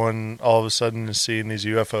 everyone all of a sudden is seeing these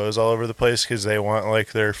UFOs all over the place because they want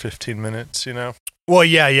their 15 minutes, Well,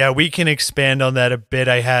 yeah, we can expand on that a bit.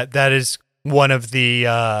 That is one of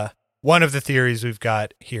the theories we've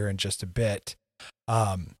got here in just a bit.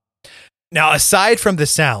 Now, aside from the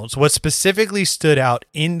sounds, what specifically stood out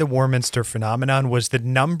in the Warminster phenomenon was the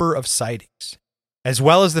number of sightings, as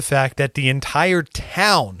well as the fact that the entire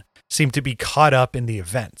town seemed to be caught up in the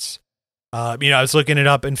events. I was looking it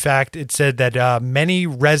up. In fact, it said that many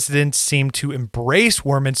residents seemed to embrace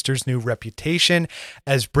Warminster's new reputation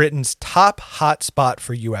as Britain's top hotspot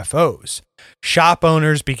for UFOs. Shop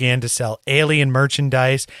owners began to sell alien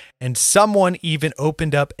merchandise, and someone even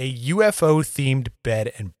opened up a UFO-themed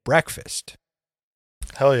bed and breakfast.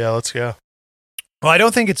 Hell yeah, let's go. Well, I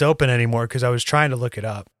don't think it's open anymore because I was trying to look it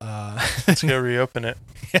up. Let's go reopen it.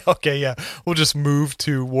 Okay, yeah. We'll just move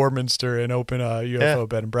to Warminster and open a UFO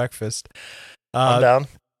bed and breakfast. I'm down.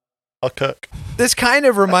 I'll cook. This kind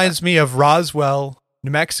of reminds me of Roswell,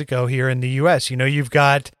 New Mexico here in the U.S. You've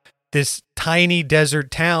got this tiny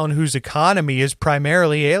desert town whose economy is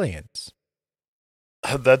primarily aliens.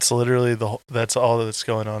 That's literally that's all that's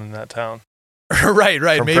going on in that town. Right.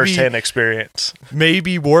 From first-hand experience.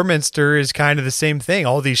 Maybe Warminster is kind of the same thing.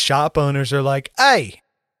 All these shop owners are like, hey,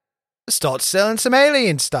 start selling some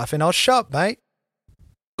alien stuff in our shop, mate.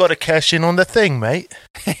 Got to cash in on the thing, mate.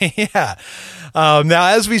 Yeah. Now,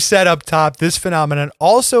 as we said up top, this phenomenon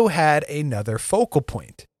also had another focal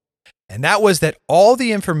point, and that was that all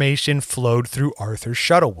the information flowed through Arthur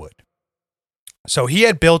Shuttlewood. So he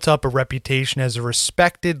had built up a reputation as a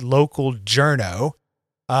respected local journo,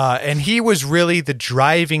 and he was really the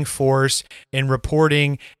driving force in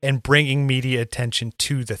reporting and bringing media attention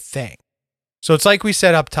to the thing. So it's like we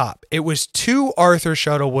said up top, it was to Arthur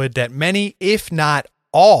Shuttlewood that many, if not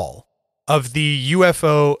all, of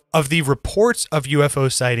the reports of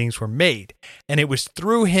UFO sightings were made, and it was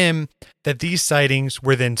through him that these sightings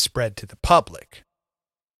were then spread to the public.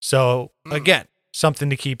 So again, something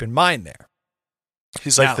to keep in mind there.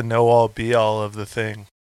 He's like the know-all, be-all of the thing.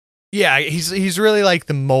 Yeah, he's really like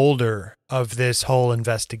the molder of this whole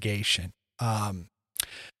investigation.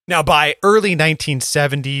 Now, by early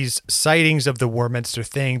 1970s, sightings of the Warminster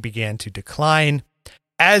thing began to decline,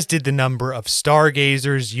 as did the number of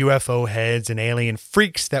stargazers, UFO heads, and alien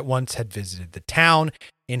freaks that once had visited the town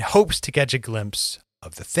in hopes to catch a glimpse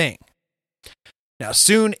of the thing. Now,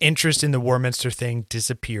 soon, interest in the Warminster thing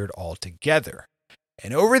disappeared altogether.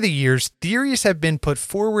 And over the years, theories have been put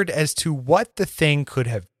forward as to what the thing could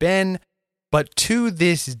have been, but to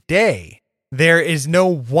this day, there is no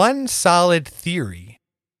one solid theory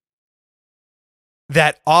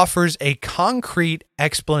that offers a concrete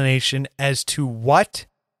explanation as to what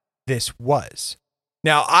this was.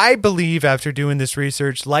 Now, I believe after doing this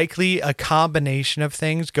research, likely a combination of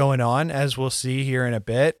things going on, as we'll see here in a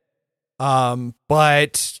bit.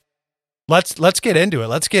 But let's get into it.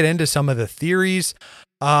 Let's get into some of the theories.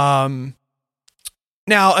 Now,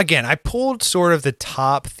 again, I pulled sort of the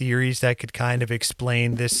top theories that could kind of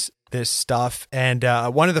explain this stuff, and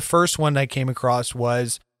one of the first one I came across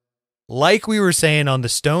was, like we were saying on the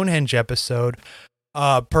Stonehenge episode,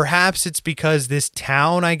 perhaps it's because this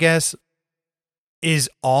town, I guess, is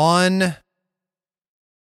on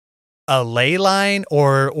a ley line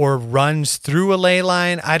or runs through a ley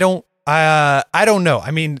line. I don't know.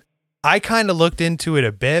 I mean, I kind of looked into it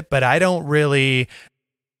a bit, but I don't really.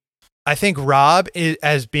 I think Rob,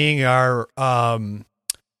 as being our de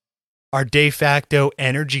facto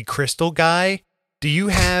energy crystal guy, do you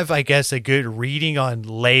have, I guess, a good reading on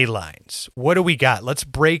ley lines? What do we got? Let's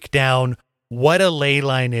break down what a ley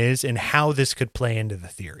line is and how this could play into the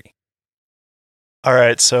theory. All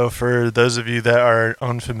right, so for those of you that are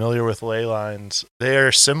unfamiliar with ley lines, they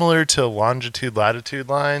are similar to longitude-latitude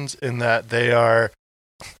lines in that they are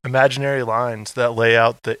imaginary lines that lay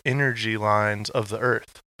out the energy lines of the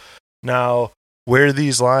Earth. Now, where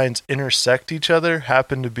these lines intersect each other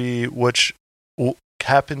happen to be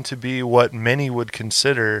what many would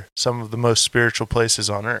consider some of the most spiritual places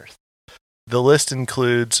on Earth. The list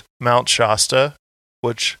includes Mount Shasta,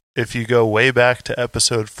 which, if you go way back to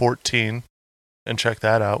episode 14 and check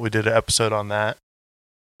that out, we did an episode on that.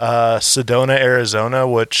 Sedona, Arizona,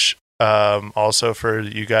 which also for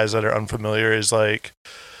you guys that are unfamiliar is like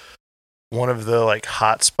one of the like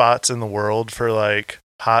hot spots in the world for like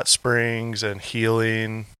hot springs and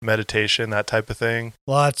healing, meditation, that type of thing.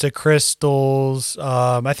 Lots of crystals.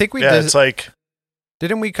 I think we did. It's like,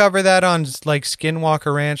 didn't we cover that on like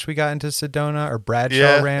Skinwalker Ranch? We got into Sedona or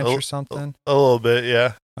Bradshaw Ranch or something. A little bit,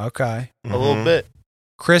 yeah. Okay, a little bit.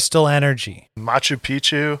 Crystal energy. Machu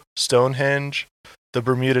Picchu, Stonehenge, the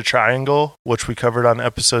Bermuda Triangle, which we covered on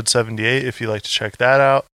episode 78. If you'd like to check that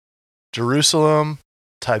out. Jerusalem,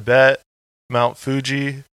 Tibet, Mount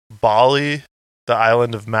Fuji, Bali, the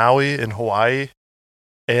island of Maui in Hawaii,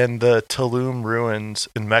 and the Tulum ruins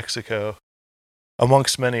in Mexico,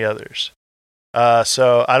 amongst many others.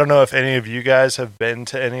 So I don't know if any of you guys have been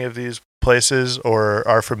to any of these places or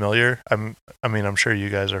are familiar. I'm sure you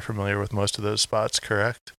guys are familiar with most of those spots,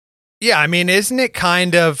 correct? Yeah, I mean, isn't it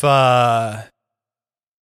kind of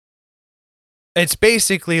it's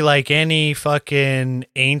basically like any fucking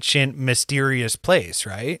ancient mysterious place,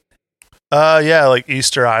 right? Yeah, like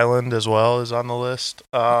Easter Island as well is on the list.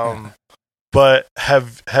 But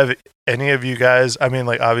have any of you guys, I mean,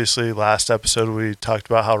 like obviously last episode we talked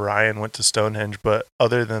about how Ryan went to Stonehenge, but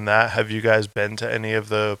other than that, have you guys been to any of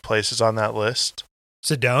the places on that list?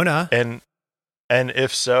 Sedona. And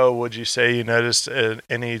if so, would you say you noticed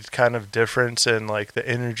any kind of difference in like the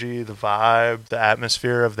energy, the vibe, the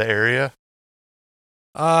atmosphere of the area?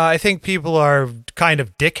 I think people are kind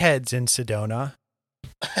of dickheads in Sedona.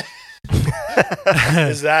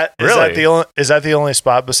 Is that the only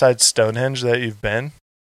spot besides Stonehenge that you've been?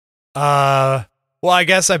 Well, I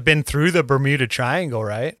guess I've been through the Bermuda Triangle,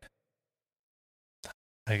 right?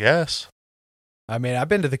 I guess. I mean, I've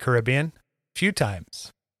been to the Caribbean a few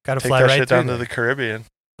times. Got to Take fly that right shit through down there. to the Caribbean.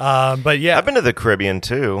 But yeah, I've been to the Caribbean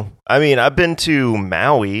too. I mean, I've been to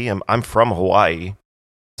Maui. I'm from Hawaii,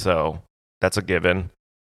 so that's a given.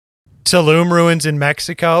 Tulum ruins in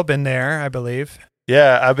Mexico. Been there, I believe.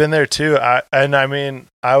 Yeah, I've been there too.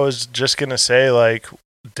 I was just gonna say, like,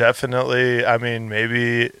 definitely. I mean,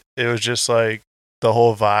 maybe it was just like the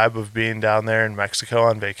whole vibe of being down there in Mexico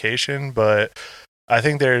on vacation, but I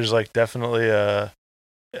think there's like definitely a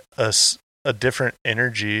different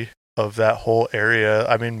energy of that whole area.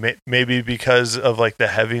 I mean, maybe because of like the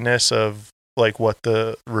heaviness of like what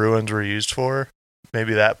the ruins were used for,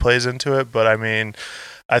 maybe that plays into it. But I mean,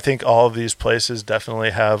 I think all of these places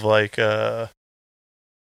definitely have like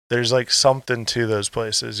there's like something to those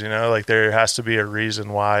places, you know, like there has to be a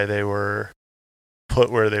reason why they were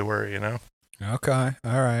put where they were, you know? Okay.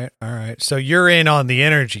 All right. So you're in on the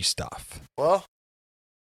energy stuff. Well,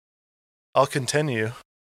 I'll continue.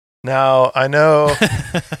 Now, I know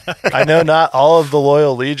not all of the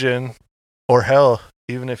Loyal Legion, or hell,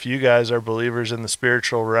 even if you guys are believers in the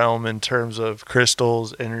spiritual realm in terms of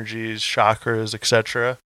crystals, energies, chakras,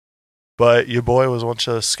 etc., but your boy was once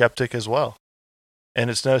a skeptic as well.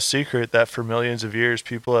 And it's no secret that for millions of years,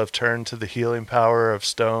 people have turned to the healing power of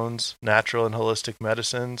stones, natural and holistic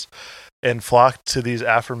medicines, and flocked to these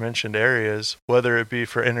aforementioned areas, whether it be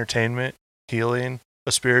for entertainment, healing,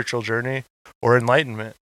 a spiritual journey, or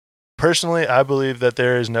enlightenment. Personally, I believe that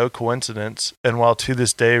there is no coincidence, and while to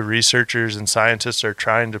this day researchers and scientists are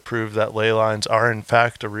trying to prove that ley lines are in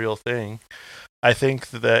fact a real thing, I think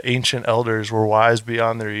that ancient elders were wise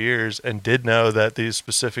beyond their years and did know that these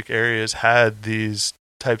specific areas had these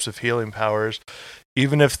types of healing powers,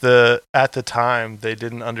 even if at the time they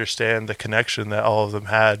didn't understand the connection that all of them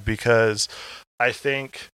had. Because I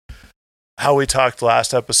think how we talked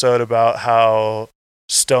last episode about how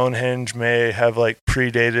Stonehenge may have like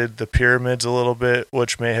predated the pyramids a little bit,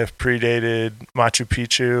 which may have predated Machu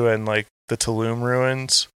Picchu and like the Tulum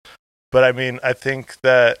ruins. But I mean, I think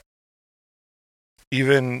that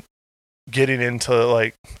even getting into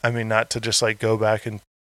like, I mean, not to just like go back and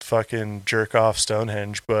fucking jerk off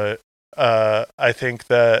Stonehenge, but I think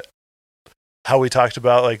that how we talked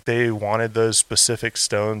about like they wanted those specific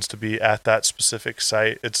stones to be at that specific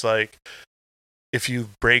site. It's like if you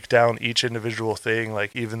break down each individual thing,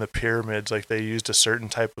 like even the pyramids, like they used a certain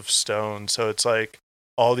type of stone. So it's like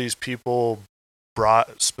all these people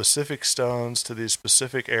brought specific stones to these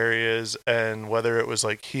specific areas, and whether it was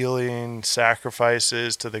like healing,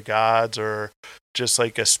 sacrifices to the gods, or just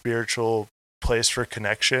like a spiritual place for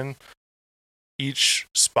connection, each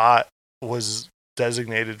spot was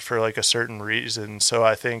designated for like a certain reason. So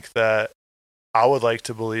I think that I would like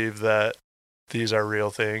to believe that these are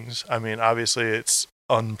real things. I mean, obviously it's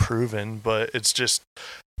unproven, but it's just,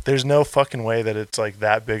 there's no fucking way that it's like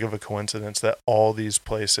that big of a coincidence that all these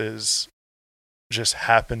places just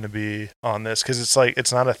happen to be on this. Cause it's like,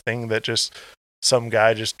 it's not a thing that just some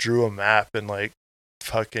guy just drew a map and like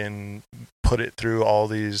fucking put it through all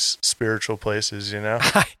these spiritual places, you know?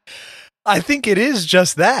 I think it is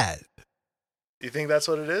just that. You think that's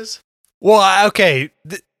what it is? Well, okay.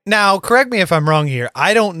 Now, correct me if I'm wrong here.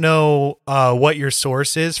 I don't know what your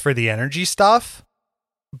source is for the energy stuff,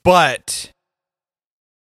 but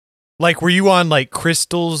like, were you on like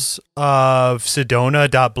crystals of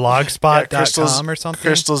Sedona.blogspot.com or something?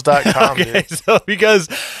 Crystals.com. Okay, so because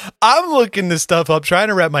I'm looking this stuff up, trying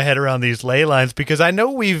to wrap my head around these ley lines, because I know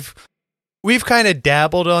we've kind of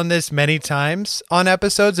dabbled on this many times on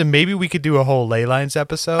episodes, and maybe we could do a whole ley lines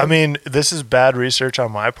episode. I mean, this is bad research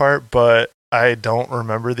on my part, but I don't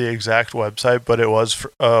remember the exact website, but it was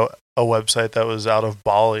a website that was out of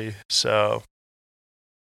Bali. So,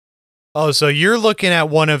 so you're looking at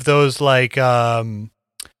one of those like Love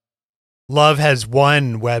Has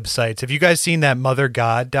Won websites. Have you guys seen that Mother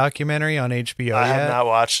God documentary on HBO I yet? have not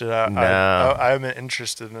watched it. No. I'm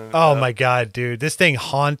interested in it. Oh my God, dude. This thing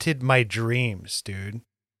haunted my dreams, dude.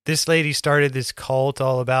 This lady started this cult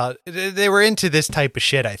all about, they were into this type of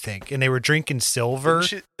shit, I think. And they were drinking silver,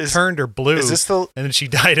 turned her blue, and then she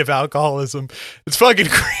died of alcoholism. It's fucking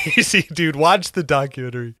crazy, dude. Watch the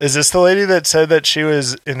documentary. Is this the lady that said that she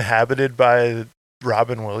was inhabited by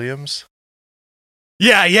Robin Williams?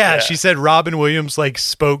 Yeah. She said Robin Williams like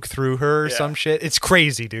spoke through her or some shit. It's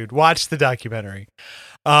crazy, dude. Watch the documentary.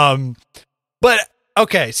 But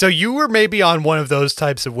okay, so you were maybe on one of those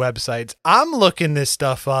types of websites. I'm looking this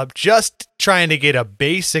stuff up, just trying to get a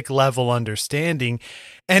basic level understanding.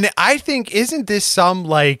 And I think, isn't this some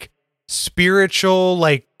like spiritual,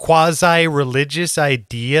 like quasi-religious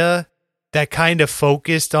idea that kind of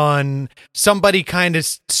focused on, somebody kind of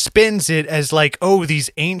spins it as like, oh, these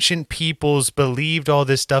ancient peoples believed all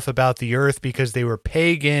this stuff about the earth because they were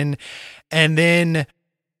pagan. And then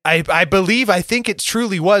I believe, I think it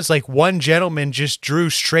truly was like one gentleman just drew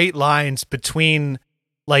straight lines between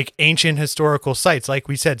like ancient historical sites, like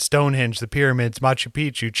we said, Stonehenge, the pyramids, Machu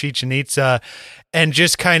Picchu, Chichen Itza, and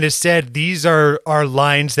just kind of said these are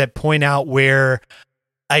lines that point out where,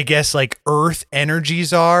 I guess, like Earth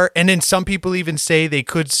energies are. And then some people even say they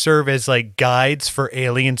could serve as like guides for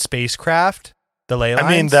alien spacecraft, the ley lines. I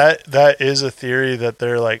mean, that is a theory that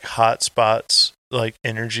they're like hot spots, like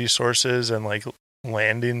energy sources and like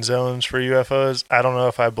landing zones for UFOs. I don't know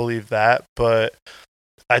if I believe that, but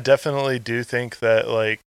I definitely do think that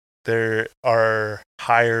like there are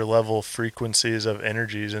higher level frequencies of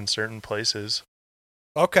energies in certain places.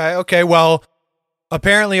 Okay. Well,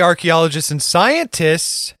 apparently archaeologists and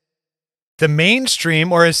scientists, the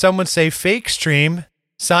mainstream, or as some would say, fake stream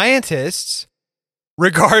scientists,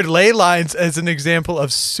 regard ley lines as an example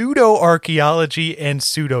of pseudo-archaeology and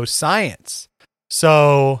pseudoscience.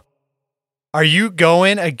 So are you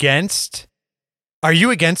against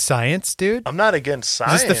science, dude? I'm not against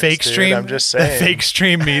science. Is this the fake dude. stream? I'm just saying. The fake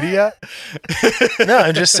stream media?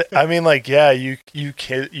 No, I mean, like, yeah, you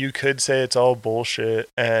could say it's all bullshit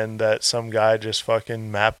and that some guy just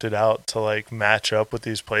fucking mapped it out to like match up with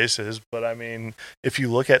these places. But I mean, if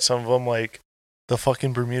you look at some of them, like the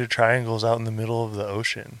fucking Bermuda Triangle's out in the middle of the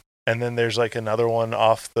ocean. And then there's like another one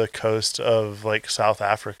off the coast of like South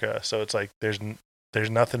Africa. So it's like there's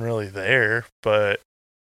nothing really there, but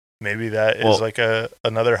maybe that is like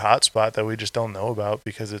another hot spot that we just don't know about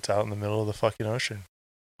because it's out in the middle of the fucking ocean.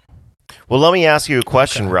 Well, let me ask you a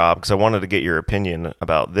question, Rob, because I wanted to get your opinion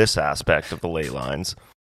about this aspect of the ley lines.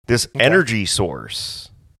 This energy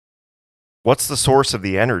source. What's the source of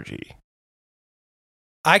the energy?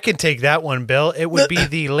 I can take that one, Bill. It would be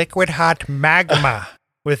the liquid hot magma.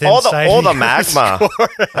 With all the magma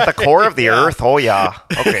at the core of the earth. Oh yeah,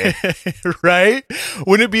 okay, right?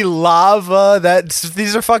 Wouldn't it be lava?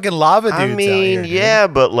 These are fucking lava dudes. I mean, out here, yeah,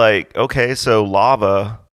 but like, okay, so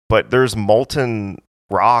lava, but there's molten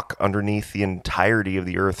rock underneath the entirety of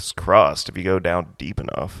the Earth's crust if you go down deep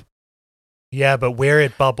enough. Yeah, but where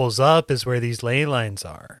it bubbles up is where these ley lines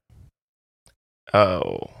are.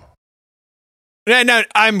 Oh. No,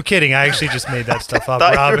 I'm kidding. I actually just made that stuff up,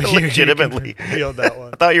 Rob. You legitimately revealed that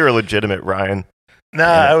one. I thought you were legitimate, Ryan. No,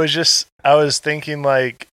 I was thinking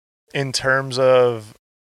like in terms of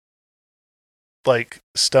like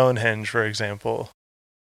Stonehenge, for example.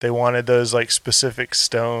 They wanted those like specific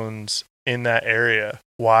stones in that area.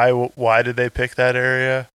 Why did they pick that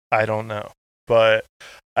area? I don't know. But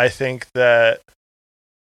I think that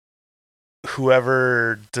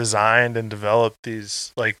whoever designed and developed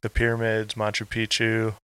these, like the pyramids, Machu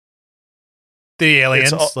Picchu, the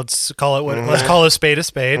aliens, let's call a spade a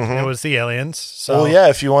spade. Mm-hmm. It was the aliens. So. Well, yeah,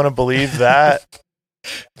 if you want to believe that,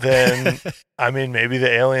 then I mean, maybe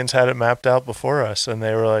the aliens had it mapped out before us, and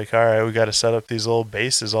they were like, "All right, we got to set up these little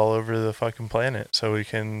bases all over the fucking planet so we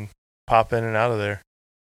can pop in and out of there."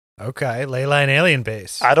 Okay, ley line alien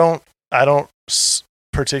base. I don't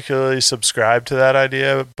particularly subscribe to that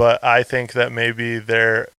idea, but I think that maybe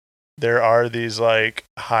there are these like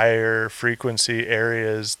higher frequency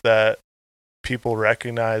areas that people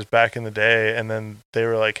recognized back in the day, and then they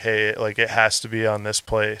were like, hey, like it has to be on this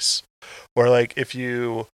place. Or like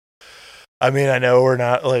I know we're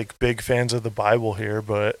not like big fans of the Bible here,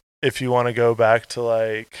 but if you want to go back to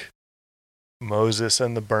like Moses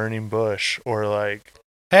and the burning bush, or like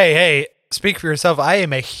hey, speak for yourself. I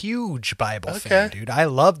am a huge Bible fan, dude. I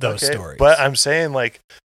love those stories. But I'm saying like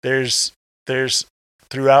there's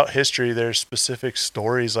throughout history there's specific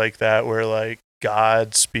stories like that where like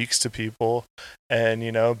God speaks to people, and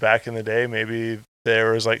you know, back in the day maybe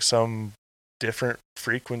there was like some different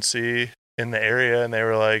frequency in the area, and they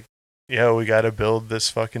were like, yeah, we got to build this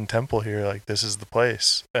fucking temple here, like this is the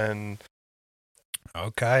place. And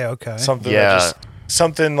okay,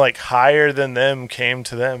 something like higher than them came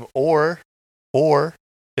to them, or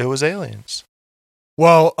it was aliens.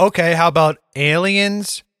 Well, okay, how about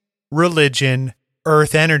aliens, religion,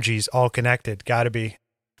 earth energies all connected? Gotta be.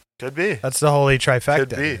 Could be. That's the holy trifecta. Could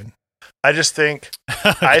be. Dude. I just think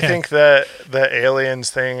I think that the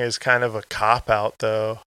aliens thing is kind of a cop out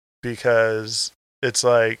though, because it's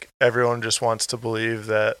like everyone just wants to believe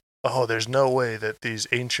that, oh, there's no way that these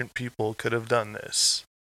ancient people could have done this.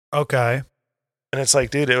 Okay. And it's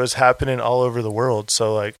like, dude, it was happening all over the world.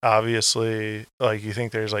 So like, obviously, like you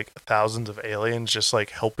think there's like thousands of aliens just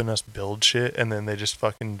like helping us build shit, and then they just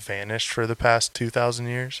fucking vanished for the past 2,000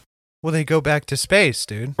 years. Well, they go back to space,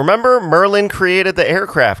 dude. Remember, Merlin created the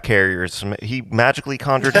aircraft carriers. He magically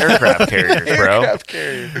conjured aircraft carriers, bro. Aircraft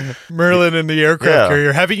carrier. Merlin and the aircraft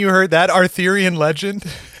carrier. Haven't you heard that Arthurian legend?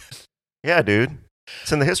 Yeah, dude.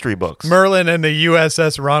 It's in the history books. Merlin and the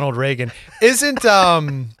USS Ronald Reagan. Isn't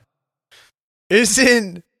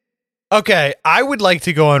okay, I would like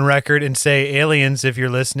to go on record and say, aliens, if you're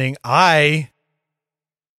listening, I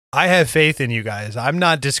have faith in you guys. I'm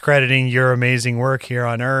not discrediting your amazing work here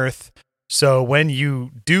on Earth. So when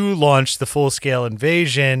you do launch the full-scale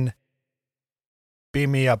invasion,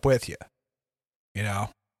 beam me up with you. You know?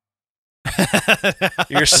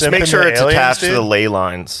 You're Just simping make sure to it's aliens, attached to dude? the ley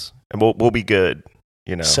lines, and we'll be good.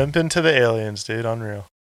 You know, Simping to the aliens, dude. Unreal.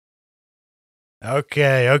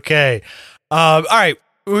 Okay. All right.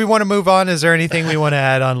 We want to move on. Is there anything we want to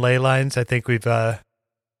add on ley lines? I think we've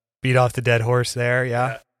beat off the dead horse there.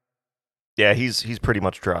 Yeah. yeah, he's pretty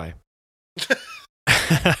much dry. All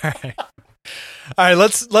right. All right,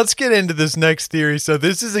 let's get into this next theory. So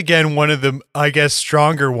this is again one of the, I guess,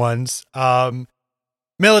 stronger ones.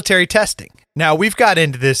 Military testing. Now, we've got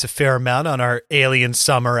into this a fair amount on our Alien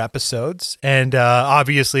Summer episodes, and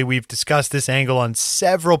obviously we've discussed this angle on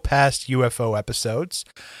several past UFO episodes.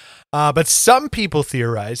 But some people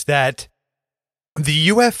theorize that the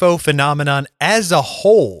UFO phenomenon as a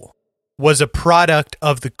whole was a product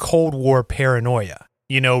of the Cold War paranoia.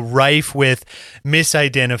 You know, rife with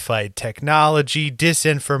misidentified technology,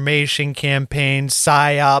 disinformation campaigns,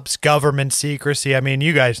 psyops, government secrecy. I mean,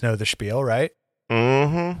 you guys know the spiel, right?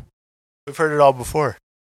 Mm-hmm. We've heard it all before.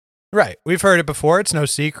 Right. We've heard it before. It's no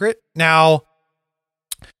secret. Now,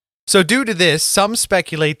 so due to this, some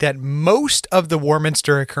speculate that most of the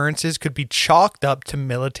Warminster occurrences could be chalked up to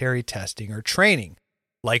military testing or training.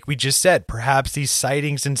 Like we just said, perhaps these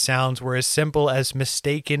sightings and sounds were as simple as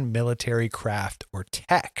mistaken military craft or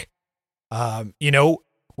tech. You know,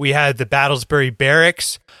 we had the Battlesbury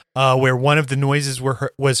Barracks, where one of the noises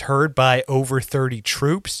was heard by over 30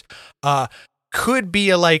 troops. Could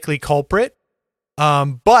be a likely culprit,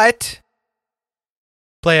 but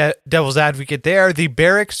play a devil's advocate there. The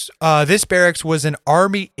barracks, this barracks was an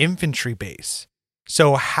Army infantry base.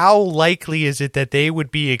 So how likely is it that they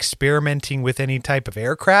would be experimenting with any type of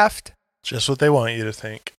aircraft? Just what they want you to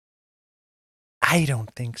think. I don't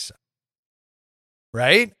think so.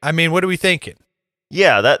 Right? I mean, what are we thinking?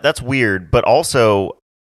 Yeah, that's weird. But also,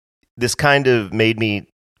 this kind of made me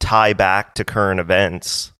tie back to current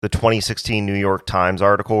events. The 2016 New York Times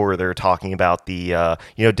article where they're talking about the,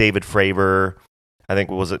 David Fravor, I think,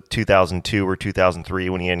 was it 2002 or 2003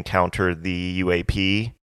 when he encountered the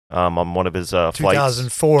UAP on one of his flights.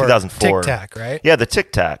 2004. 2004. Tic Tac, right? Yeah, the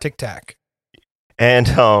Tic Tac. Tic Tac. And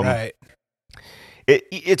right.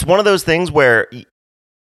 It's one of those things where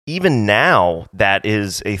even now that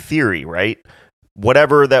is a theory, right?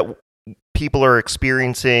 Whatever that people are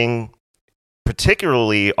experiencing,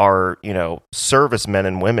 particularly our, servicemen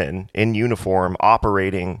and women in uniform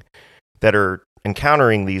operating that are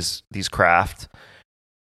encountering these craft,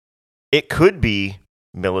 it could be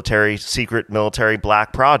secret military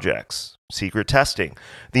black projects, secret testing.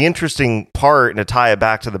 The interesting part, and to tie it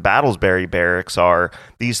back to the Battlesbury Barracks, are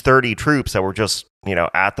these 30 troops that were just,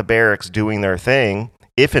 at the barracks doing their thing.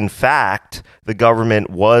 If in fact the government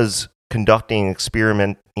was conducting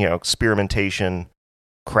experimentation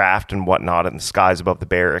craft and whatnot in the skies above the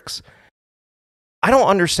barracks, I don't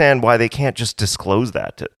understand why they can't just disclose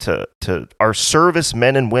that to our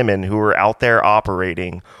servicemen and women who are out there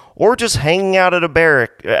operating, or just hanging out at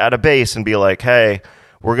a base and be like, hey,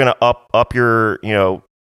 we're gonna up you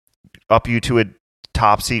to a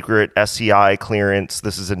top secret SCI clearance.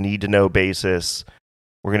 This is a need to know basis.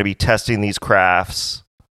 We're gonna be testing these crafts.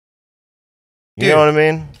 You know what I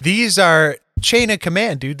mean? These are chain of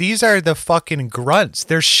command, dude. These are the fucking grunts.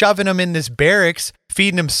 They're shoving them in this barracks,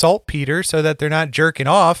 feeding them saltpeter so that they're not jerking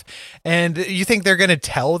off. And you think they're going to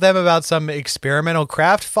tell them about some experimental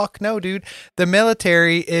craft? Fuck no, dude. The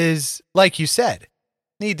military is, like you said,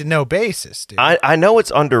 need to know basis, dude. I know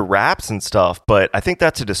it's under wraps and stuff, but I think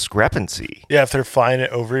that's a discrepancy. Yeah, if they're flying it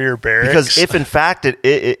over your barracks. Because if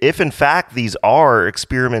in fact these are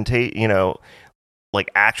like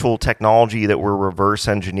actual technology that we're reverse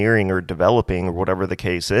engineering or developing or whatever the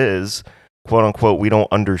case is, quote unquote, we don't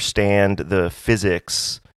understand the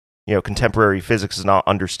physics, contemporary physics does not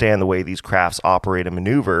understand the way these crafts operate and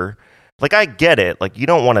maneuver. Like, I get it. Like, you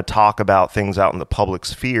don't want to talk about things out in the public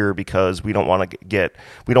sphere because we don't want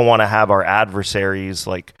to have our adversaries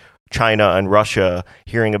like China and Russia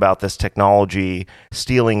hearing about this technology,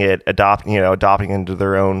 stealing it, adopting into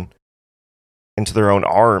their own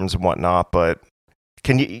arms and whatnot. But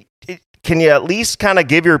can you at least kind of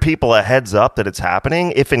give your people a heads up that it's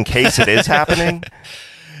happening, if in case it is happening?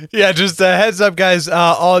 Yeah, just a heads up, guys.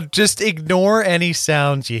 I'll just ignore any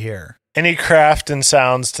sounds you hear. Any craft and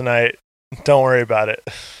sounds tonight, don't worry about it.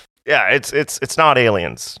 Yeah, it's not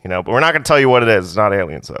aliens, but we're not going to tell you what it is. It's not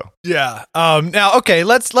aliens, though. Yeah. Now, okay,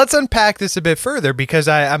 let's unpack this a bit further because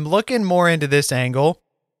I'm looking more into this angle.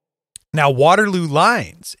 Now, Waterloo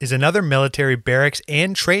Lines is another military barracks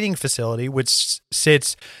and training facility which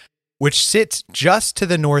sits just to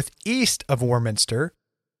the northeast of Warminster.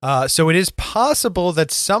 So it is possible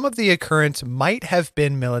that some of the occurrence might have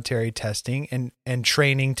been military testing and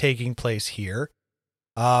training taking place here.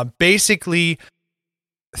 Basically,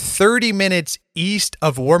 30 minutes east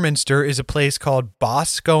of Warminster is a place called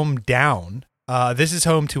Boscombe Down. This is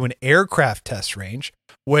home to an aircraft test range,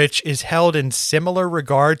 which is held in similar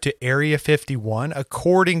regard to Area 51,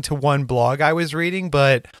 according to one blog I was reading,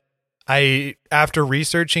 but after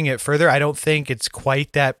researching it further, I don't think it's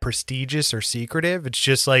quite that prestigious or secretive. It's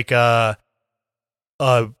just like a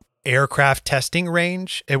aircraft testing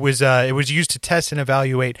range. It was used to test and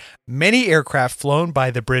evaluate many aircraft flown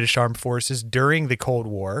by the British Armed Forces during the Cold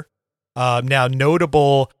War. Now,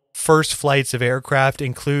 notable first flights of aircraft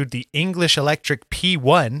include the English Electric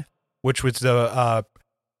P-1, which was the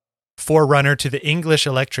forerunner to the English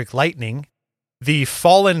Electric Lightning, the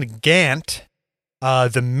Fallen Gant,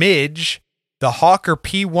 the Midge, the Hawker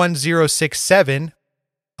P-1067,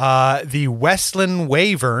 the Westland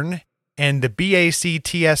Wavern, and the BAC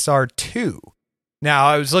TSR-2. Now,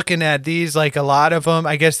 I was looking at these, like a lot of them,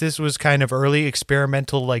 I guess this was kind of early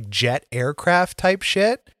experimental, like jet aircraft type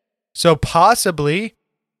shit. So possibly,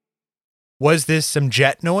 was this some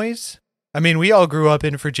jet noise? I mean, we all grew up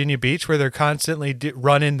in Virginia Beach where they're constantly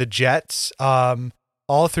running the jets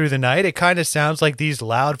all through the night. It kind of sounds like these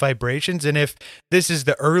loud vibrations. And if this is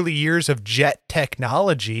the early years of jet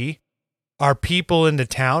technology, are people in the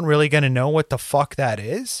town really going to know what the fuck that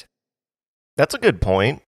is? That's a good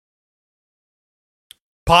point.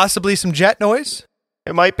 Possibly some jet noise?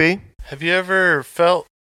 It might be. Have you ever felt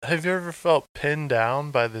pinned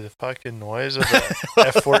down by the fucking noise of the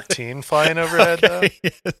F-14 flying overhead, though?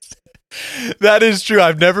 Yes. That is true.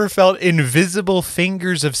 I've never felt invisible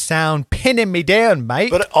fingers of sound pinning me down,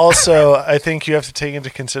 mate. But also, I think you have to take into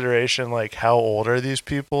consideration, like, how old are these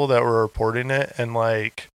people that were reporting it? And,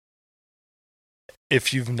 like,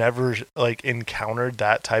 if you've never, like, encountered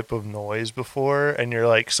that type of noise before and you're,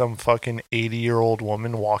 like, some fucking 80-year-old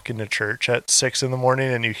woman walking to church at 6 a.m.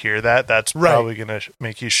 and you hear that, that's probably going to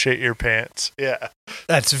make you shit your pants. Yeah.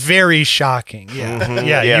 That's very shocking. Yeah. Mm-hmm.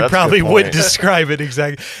 Yeah, you probably would describe it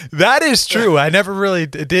exactly. That is true. I never really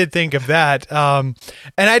did think of that. And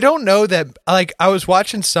I don't know that, like, I was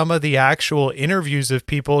watching some of the actual interviews of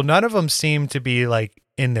people. None of them seem to be, like,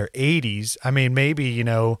 in their 80s. I mean, maybe,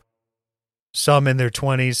 some in their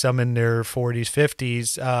 20s, some in their 40s,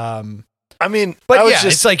 50s. I mean, but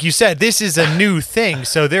it's like you said, this is a new thing.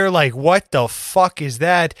 So they're like, what the fuck is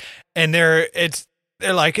that? And they're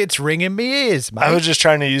like, it's ringing me ears, mate. I was just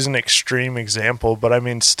trying to use an extreme example, but I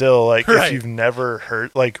mean, still, like, if you've never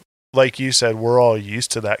heard, like you said, we're all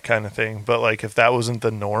used to that kind of thing. But, like, if that wasn't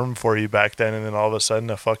the norm for you back then, and then all of a sudden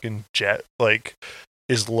a fucking jet, like,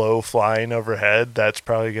 is low flying overhead, that's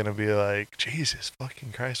probably going to be like, Jesus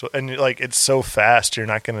fucking Christ. And, like, it's so fast, you're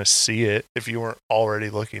not going to see it if you weren't already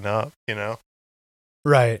looking up,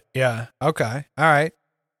 Right. Yeah. Okay. All right.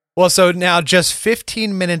 Well, so now just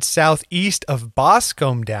 15 minutes southeast of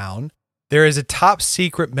Boscombe Down, there is a top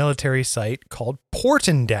secret military site called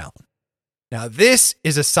Porton Down. Now, this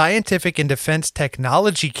is a scientific and defense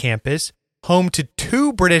technology campus home to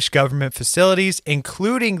 2 British government facilities,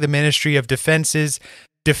 including the Ministry of Defence's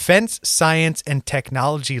Defense Science and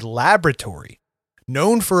Technology Laboratory,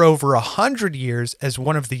 known for over 100 years as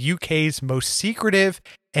one of the UK's most secretive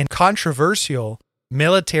and controversial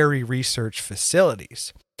military research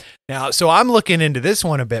facilities. Now, so I'm looking into this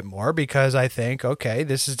one a bit more because I think, okay,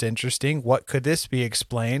 this is interesting. What could this be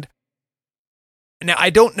explained? Now, I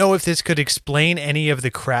don't know if this could explain any of the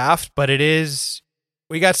craft, but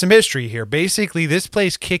we got some history here. Basically, this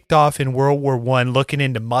place kicked off in World War I, looking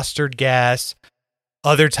into mustard gas,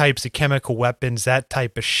 other types of chemical weapons, that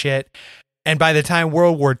type of shit. And by the time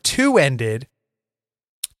World War II ended,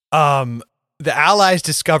 the Allies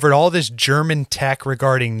discovered all this German tech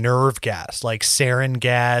regarding nerve gas, like sarin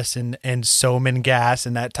gas and Soman gas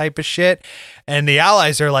and that type of shit. And the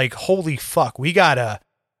Allies are like, holy fuck, we gotta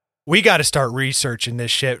start researching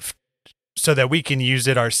this shit so that we can use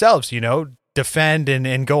it ourselves, defend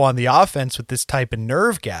and go on the offense with this type of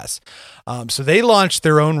nerve gas. So they launched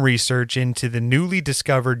their own research into the newly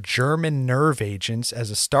discovered German nerve agents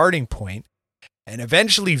as a starting point. And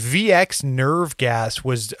eventually VX nerve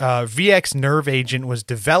agent was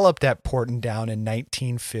developed at Porton Down in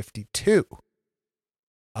 1952.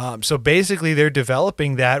 So basically they're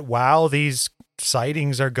developing that while these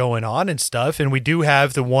sightings are going on and stuff. And we do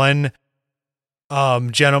have the one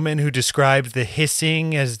gentleman who described the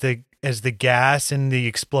hissing as the gas and the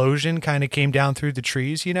explosion kind of came down through the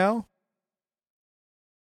trees, you know?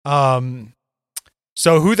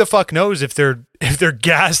 So who the fuck knows if they're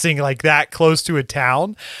gassing like that close to a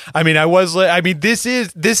town? I mean,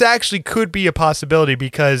 this actually could be a possibility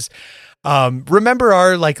because remember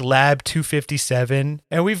our like Lab 257,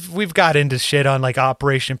 and we've got into shit on like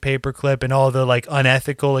Operation Paperclip and all the like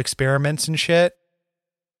unethical experiments and shit.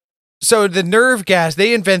 So the nerve gas,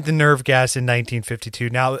 they invent the nerve gas in 1952.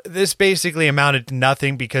 Now, this basically amounted to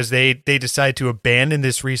nothing because they decided to abandon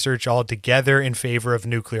this research altogether in favor of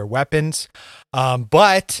nuclear weapons.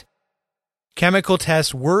 But chemical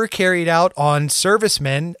tests were carried out on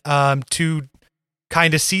servicemen to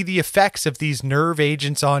kind of see the effects of these nerve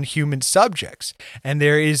agents on human subjects. And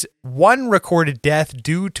there is one recorded death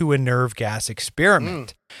due to a nerve gas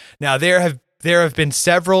experiment. Now, there have been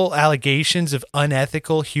several allegations of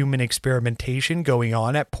unethical human experimentation going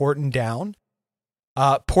on at Porton Down.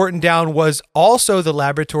 Porton Down was also the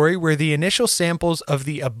laboratory where the initial samples of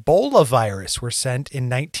the Ebola virus were sent in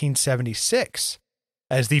 1976,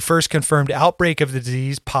 as the first confirmed outbreak of the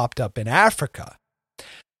disease popped up in Africa.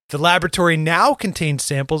 The laboratory now contains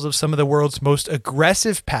samples of some of the world's most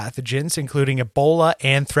aggressive pathogens, including Ebola,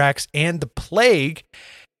 anthrax, and the plague,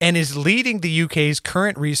 and is leading the UK's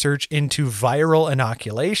current research into viral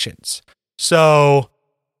inoculations. So,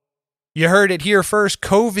 you heard it here first.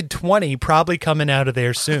 COVID-20 probably coming out of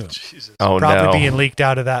there soon. Jesus. Oh, probably no. being leaked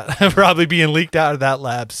out of that. Probably being leaked out of that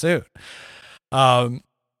lab soon. Now,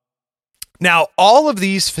 all of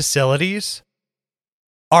these facilities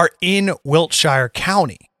are in Wiltshire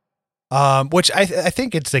County, which I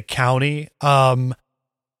think it's a county.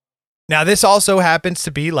 Now, this also happens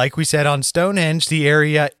to be, like we said on Stonehenge, the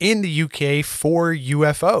area in the UK for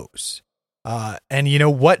UFOs. And you know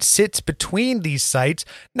what sits between these sites,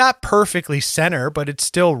 not perfectly center, but it's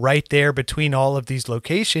still right there between all of these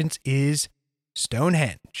locations, is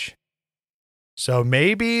Stonehenge. So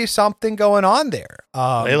maybe something going on there.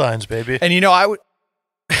 Ley lines, baby. And you know, I would,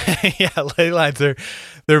 yeah, ley lines.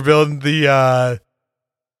 They're building their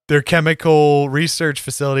chemical research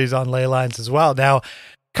facilities on ley lines as well. Now,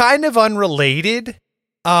 kind of unrelated,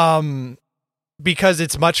 because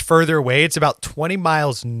it's much further away. It's about 20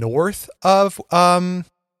 miles north of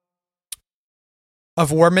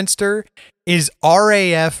Warminster, is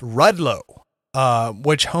RAF Rudlow,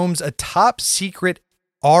 which homes a top secret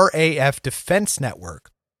RAF defense network.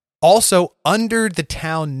 Also under the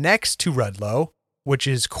town next to Rudlow, which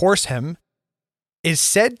is Corsham, is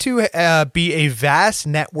said to be a vast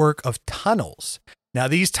network of tunnels. Now,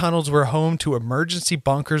 these tunnels were home to emergency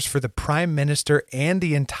bunkers for the Prime Minister and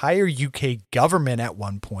the entire UK government at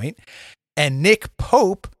one point. And Nick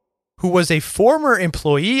Pope, who was a former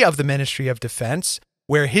employee of the Ministry of Defense,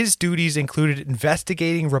 where his duties included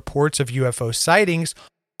investigating reports of UFO sightings,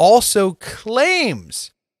 also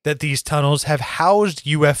claims that these tunnels have housed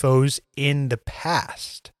UFOs in the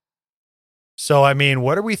past. So, I mean,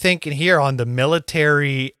 what are we thinking here on the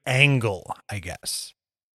military angle, I guess?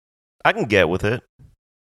 I can get with it.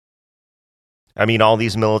 I mean, all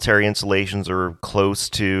these military installations are close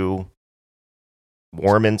to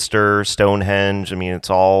Warminster, Stonehenge. I mean, it's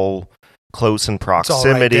all close in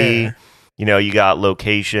proximity. Right, you know, you got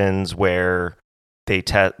locations where they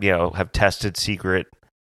have tested secret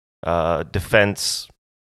defense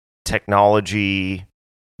technology,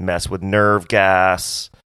 mess with nerve gas,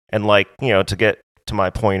 and to get to my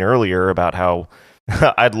point earlier about how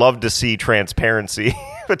I'd love to see transparency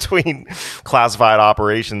between classified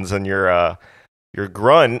operations and your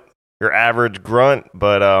average grunt,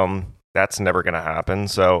 but that's never going to happen.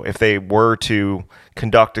 So if they were to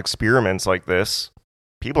conduct experiments like this,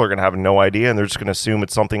 people are going to have no idea, and they're just going to assume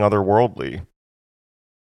it's something otherworldly.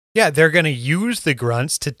 Yeah, they're going to use the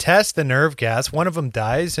grunts to test the nerve gas. One of them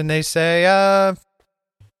dies, and they say,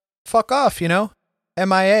 fuck off,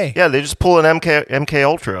 MIA. Yeah, they just pull an MK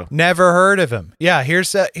Ultra. Never heard of him. Yeah,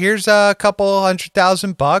 here's a couple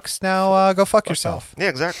 $100,000. Now go fuck yourself. Yeah,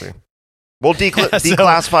 exactly. We'll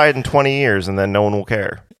declassify it in 20 years, and then no one will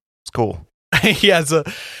care. It's cool. Yeah, so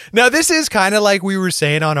now this is kind of like we were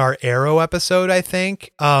saying on our Arrow episode, I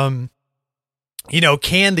think. Can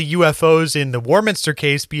the UFOs in the Warminster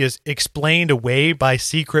case be explained away by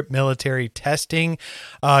secret military testing?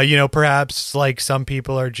 Perhaps like some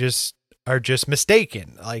people are just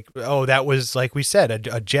mistaken. Like, oh, that was, like we said,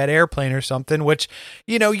 a jet airplane or something, which,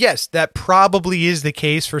 yes, that probably is the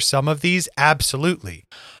case for some of these. Absolutely.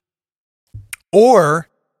 Or,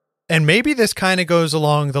 and maybe this kind of goes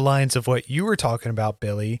along the lines of what you were talking about,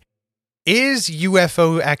 Billy. is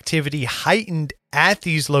UFO activity heightened at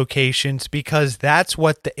these locations because that's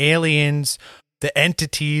what the aliens, the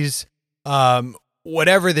entities,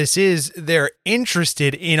 whatever this is, they're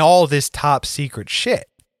interested in all this top secret shit.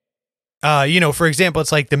 For example,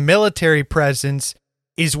 it's like the military presence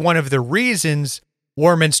is one of the reasons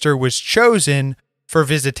Warminster was chosen for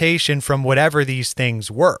visitation from whatever these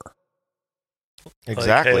things were.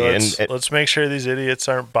 Exactly. Like, hey, let's make sure these idiots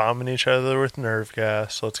aren't bombing each other with nerve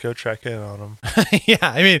gas. Let's go check in on them.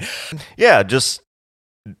 Yeah, just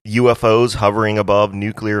UFOs hovering above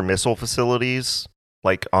nuclear missile facilities,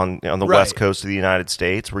 like on the west coast of the United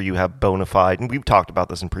States, where you have bona fide, and we've talked about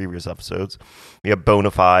this in previous episodes, you have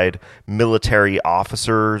bona fide military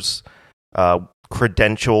officers,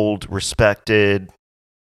 credentialed, respected,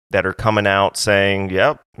 that are coming out saying,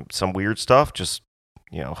 yep, some weird stuff just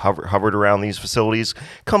hovered around these facilities,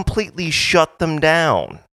 completely shut them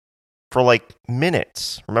down for like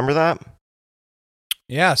minutes. Remember that?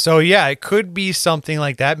 Yeah. So yeah, it could be something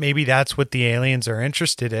like that. Maybe that's what the aliens are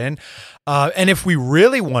interested in. And if we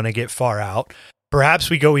really want to get far out, perhaps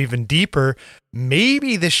we go even deeper.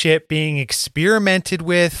 Maybe the shit being experimented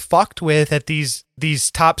with, fucked with at these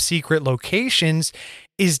top secret locations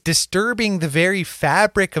is disturbing the very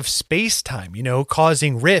fabric of space-time,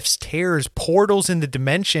 causing rifts, tears, portals in the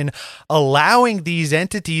dimension, allowing these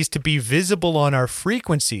entities to be visible on our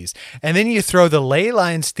frequencies. And then you throw the ley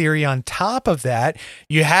lines theory on top of that.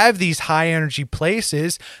 You have these high-energy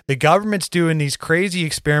places. The government's doing these crazy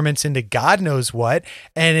experiments into God knows what.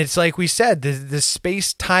 And it's like we said, the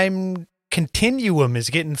space-time continuum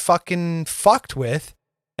is getting fucking fucked with.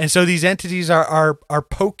 And so these entities are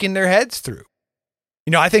poking their heads through.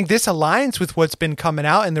 I think this aligns with what's been coming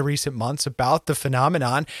out in the recent months about the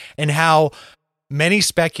phenomenon and how many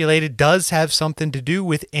speculated does have something to do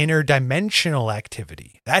with interdimensional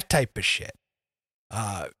activity, that type of shit.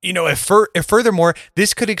 If furthermore,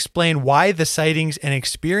 this could explain why the sightings and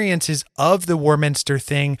experiences of the Warminster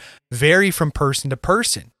thing vary from person to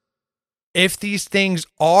person. If these things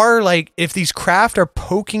are if these craft are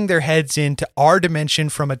poking their heads into our dimension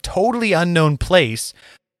from a totally unknown place,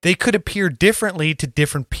 they could appear differently to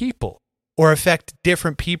different people or affect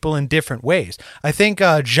different people in different ways. I think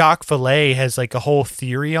Jacques Vallée has a whole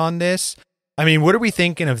theory on this. I mean, what are we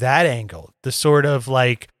thinking of that angle? The sort of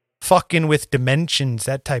fucking with dimensions,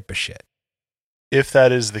 that type of shit. If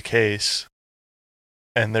that is the case,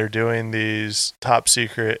 and they're doing these top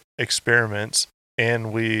secret experiments,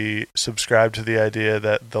 and we subscribe to the idea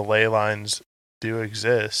that the ley lines do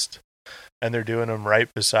exist, and they're doing them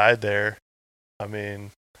right beside there, I mean,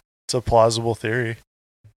 it's a plausible theory.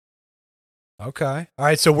 Okay. All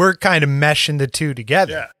right. So we're kind of meshing the two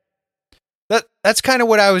together. Yeah. That's kind of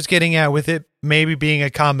what I was getting at with it maybe being a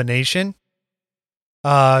combination.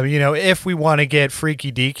 If we want to get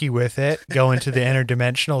freaky deaky with it, go into the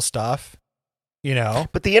interdimensional stuff,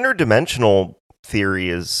 But the interdimensional theory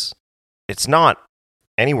it's not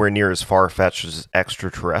anywhere near as far-fetched as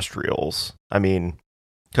extraterrestrials. I mean,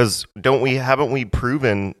 because haven't we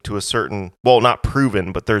proven to a certain, well, not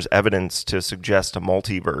proven, but there's evidence to suggest a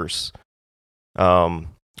multiverse.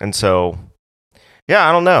 And so, yeah,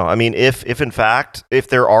 I don't know. I mean, if in fact, if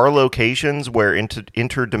there are locations where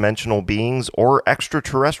interdimensional beings or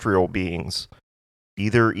extraterrestrial beings,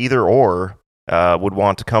 either or, would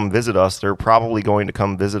want to come visit us, they're probably going to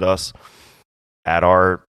come visit us at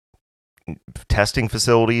our testing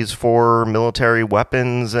facilities for military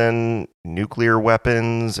weapons and nuclear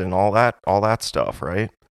weapons and all that stuff,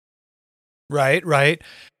 right? Right.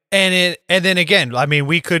 And then again, I mean,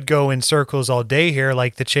 we could go in circles all day here,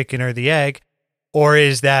 like the chicken or the egg, or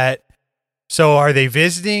are they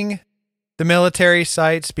visiting the military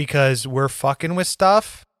sites because we're fucking with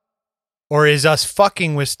stuff? Or is us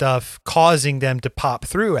fucking with stuff causing them to pop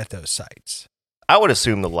through at those sites? I would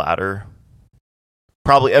assume the latter.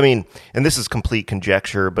 Probably, I mean, and this is complete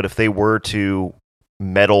conjecture, but if they were to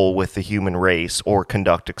meddle with the human race or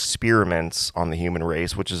conduct experiments on the human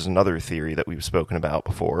race, which is another theory that we've spoken about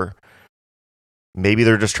before, maybe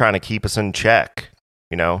they're just trying to keep us in check,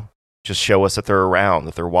 just show us that they're around,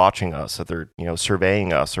 that they're watching us, that they're,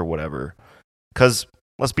 surveying us or whatever. Because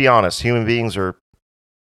let's be honest, human beings we're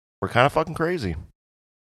kind of fucking crazy.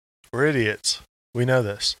 We're idiots. We know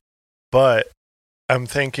this. But I'm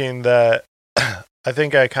thinking that I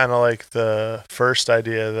think I kind of like the first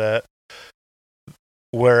idea that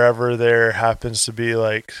wherever there happens to be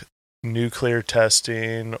nuclear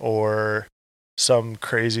testing or some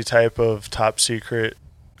crazy type of top secret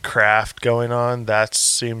craft going on, that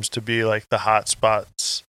seems to be the hot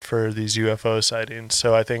spots for these UFO sightings.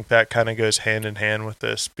 So I think that kind of goes hand in hand with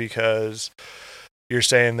this, because you're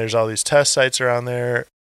saying there's all these test sites around there.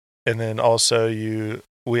 and then also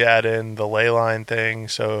we add in the ley line thing.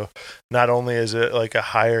 So not only is it like a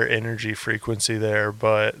higher energy frequency there,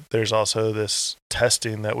 but there's also this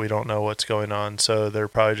testing that we don't know what's going on. So they're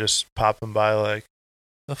probably just popping by like,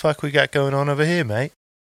 the fuck we got going on over here, mate?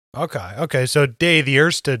 Okay. So Day, the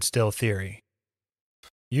Earth stood still theory.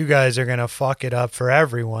 You guys are going to fuck it up for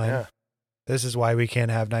everyone. Yeah. This is why we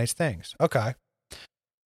can't have nice things. Okay.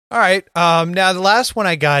 All right. Now the last one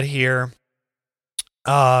I got here.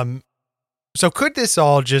 So could this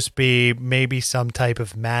all just be maybe some type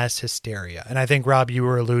of mass hysteria? And I think, Rob, you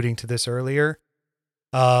were alluding to this earlier.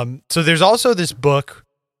 So there's also this book,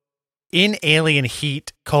 In Alien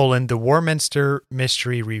Heat, the Warminster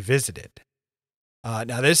Mystery Revisited.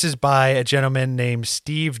 Now, this is by a gentleman named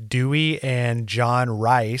Steve Dewey and John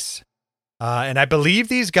Rice. And I believe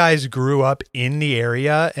these guys grew up in the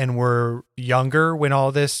area and were younger when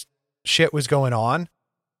all this shit was going on.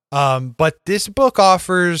 But this book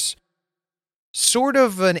offers sort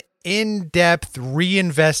of an in-depth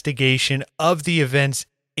reinvestigation of the events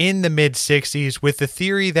in the mid-60s with the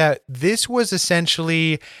theory that this was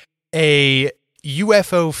essentially a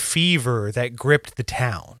UFO fever that gripped the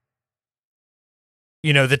town.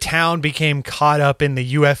 You know, the town became caught up in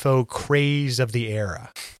the UFO craze of the era.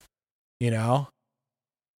 You know?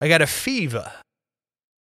 I got a fever.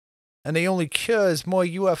 And the only cure is more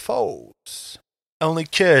UFOs. Only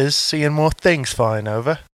cures seeing more things flying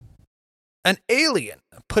over. An alien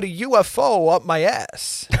put a UFO up my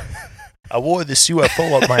ass. I wore this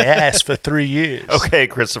UFO up my ass for 3 years. Okay,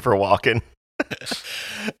 Christopher Walken.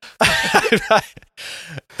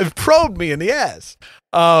 It probed me in the ass.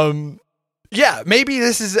 Yeah, maybe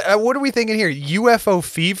this is, what are we thinking here? UFO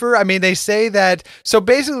fever? I mean, they say that, so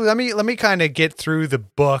basically, let me kind of get through the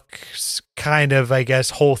book's kind of, I guess,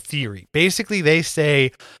 whole theory. Basically, they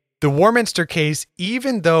say the Warminster case,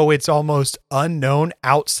 even though it's almost unknown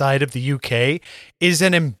outside of the UK, is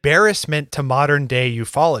an embarrassment to modern day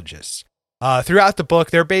ufologists. Throughout the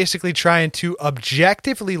book, they're basically trying to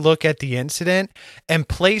objectively look at the incident and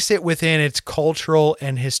place it within its cultural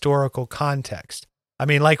and historical context. I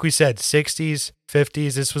mean, like we said, 60s,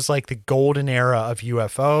 50s, this was like the golden era of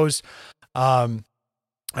UFOs. And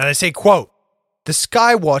I say, quote, "The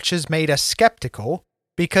Sky Watchers made us skeptical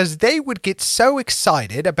because they would get so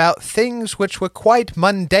excited about things which were quite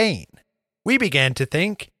mundane. We began to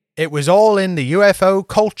think it was all in the UFO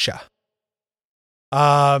culture."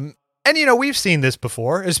 And, you know, we've seen this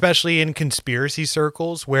before, especially in conspiracy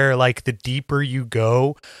circles where, like, the deeper you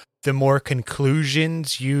go, the more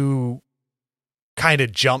conclusions you kind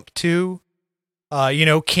of jump to. You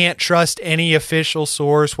know, can't trust any official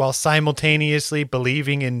source while simultaneously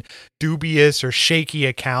believing in dubious or shaky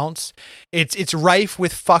accounts. It's rife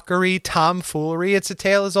with fuckery, tomfoolery. It's a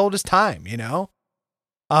tale as old as time, you know?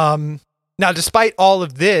 Now, despite all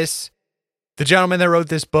of this, the gentleman that wrote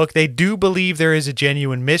this book, they do believe there is a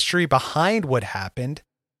genuine mystery behind what happened,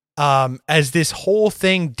 as this whole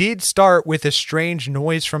thing did start with a strange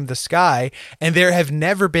noise from the sky, and there have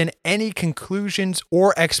never been any conclusions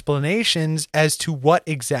or explanations as to what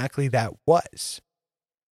exactly that was.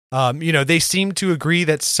 You know, they seem to agree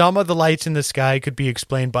that some of the lights in the sky could be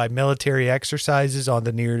explained by military exercises on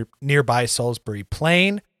the nearby Salisbury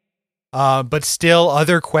Plain, but still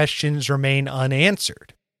other questions remain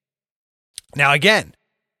unanswered. Now, again,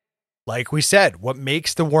 like we said, what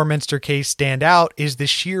makes the Warminster case stand out is the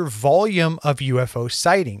sheer volume of UFO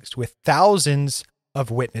sightings with thousands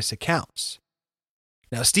of witness accounts.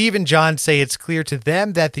 Now, Steve and John say it's clear to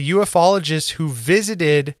them that the ufologists who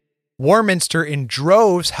visited Warminster in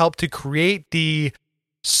droves helped to create the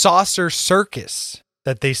saucer circus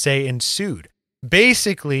that they say ensued.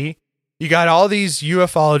 Basically, you got all these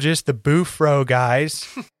ufologists, the Bufro guys,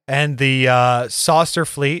 and the saucer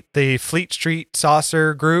fleet, the Fleet Street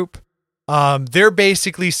saucer group. They're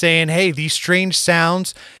basically saying, hey, these strange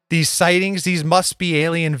sounds, these sightings, these must be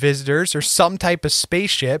alien visitors or some type of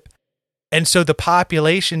spaceship. And so the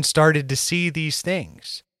population started to see these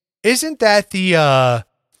things. Isn't that the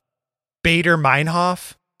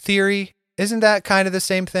Bader-Meinhof theory? Isn't that kind of the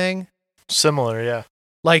same thing? Similar, yeah.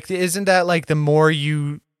 Like, isn't that like the more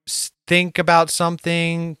you think about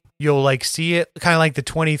something, you'll like see it, kind of like the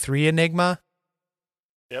 23 Enigma?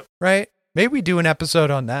 Yep. Right? Maybe we do an episode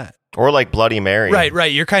on that. Or like Bloody Mary.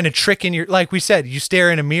 Right. You're kind of tricking like we said, you stare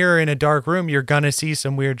in a mirror in a dark room, you're going to see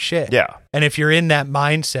some weird shit. Yeah. And if you're in that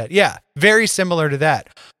mindset, yeah, very similar to that.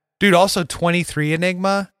 Dude, also 23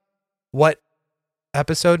 Enigma. What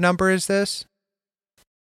episode number is this?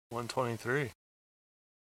 123.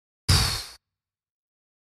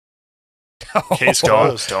 Case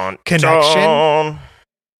closed. Don't. Connection? Don't.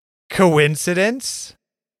 Coincidence?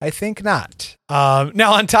 I think not.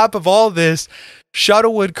 Now, on top of all this,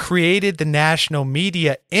 Shuttlewood created the national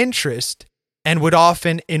media interest and would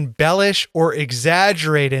often embellish or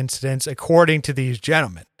exaggerate incidents according to these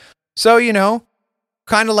gentlemen. So,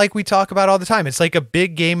 kind of like we talk about all the time. It's like a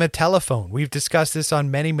big game of telephone. We've discussed this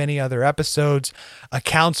on many, many other episodes.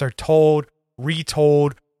 Accounts are told,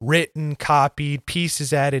 retold, written, copied,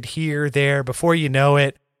 pieces added here, there. Before you know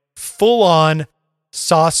it, full on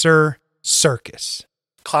saucer circus.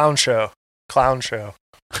 Clown show.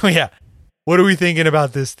 Yeah. What are we thinking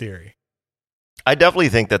about this theory? I definitely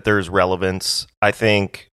think that there's relevance. I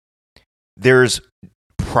think there's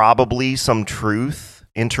probably some truth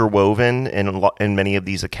interwoven in many of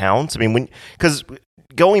these accounts. I mean, because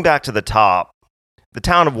going back to the top, the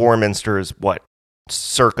town of Warminster is what,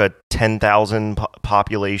 circa 10,000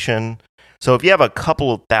 population. So if you have a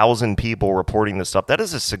couple of thousand people reporting this stuff, that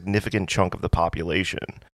is a significant chunk of the population.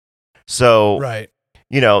 So, right.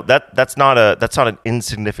 That's not an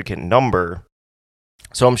insignificant number.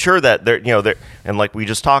 So I'm sure that they're and like we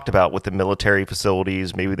just talked about with the military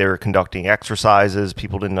facilities, maybe they were conducting exercises.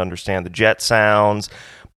 People didn't understand the jet sounds.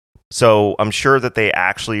 So I'm sure that they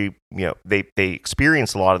actually, they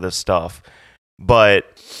experienced a lot of this stuff.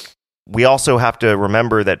 But we also have to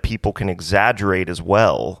remember that people can exaggerate as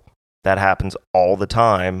well. That happens all the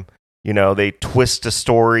time. They twist a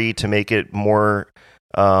story to make it more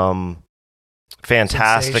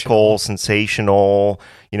fantastical, sensational,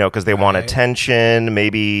 because they want attention.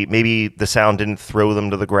 Maybe the sound didn't throw them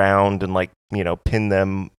to the ground and pin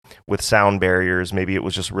them with sound barriers. Maybe it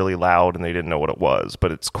was just really loud and they didn't know what it was.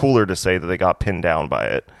 But it's cooler to say that they got pinned down by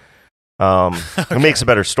it. Okay. It makes a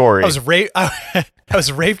better story. I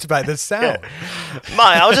was raped by this sound.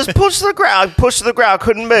 I was just pushed to the ground,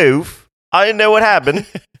 couldn't move. I didn't know what happened.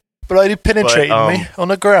 But I did penetrating me on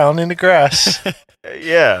the ground in the grass.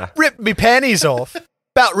 Yeah. Rip me panties off.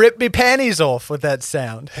 About rip me panties off with that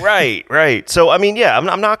sound. Right. So, I mean, yeah,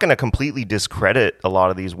 I'm not going to completely discredit a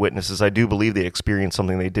lot of these witnesses. I do believe they experienced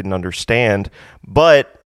something they didn't understand.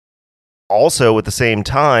 But also, at the same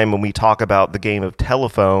time, when we talk about the game of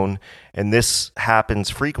telephone, and this happens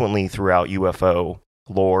frequently throughout UFO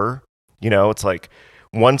lore, it's like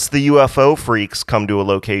once the UFO freaks come to a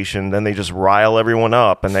location, then they just rile everyone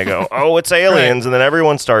up and they go, oh, it's aliens. Right. And then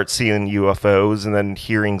everyone starts seeing UFOs and then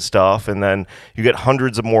hearing stuff. And then you get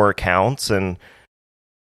hundreds of more accounts and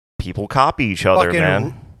people copy each other,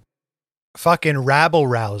 man. Fucking rabble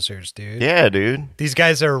rousers, dude. Yeah, dude. These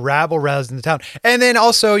guys are rabble rousing the town. And then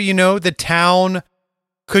also, the town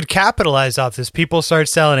could capitalize off this. People start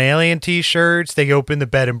selling alien t-shirts. They open the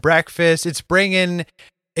bed and breakfast. It's bringing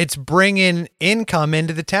income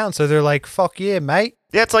into the town. So they're like, fuck yeah, mate.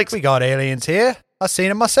 Yeah, it's like we got aliens here. I seen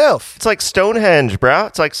them myself. It's like Stonehenge, bro.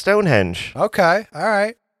 It's like Stonehenge. Okay. All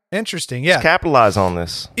right. Interesting. Yeah. Let's capitalize on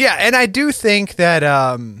this. Yeah. And I do think that,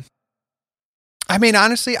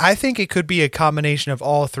 honestly, I think it could be a combination of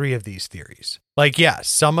all three of these theories. Like, yeah,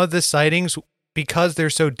 some of the sightings, because they're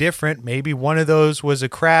so different, maybe one of those was a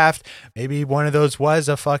craft. Maybe one of those was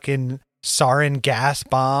a fucking sarin gas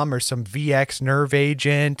bomb or some VX nerve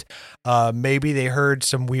agent. Maybe they heard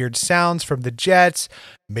some weird sounds from the jets.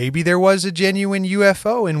 Maybe there was a genuine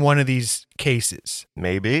UFO in one of these cases.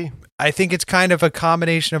 Maybe. I think it's kind of a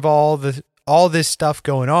combination of all this stuff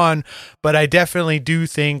going on, but I definitely do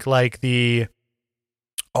think all the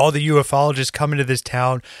ufologists coming to this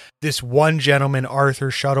town, this one gentleman,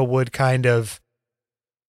 Arthur Shuttlewood, kind of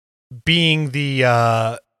being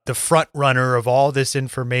the front runner of all this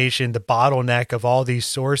information, the bottleneck of all these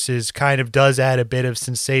sources, kind of does add a bit of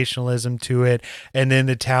sensationalism to it. And then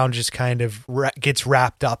the town just kind of gets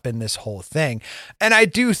wrapped up in this whole thing. And I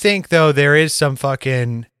do think, though, there is some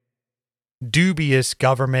fucking dubious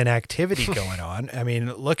government activity going on. I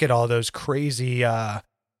mean, look at all those crazy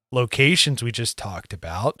locations we just talked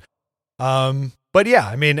about. But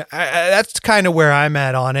yeah, that's kind of where I'm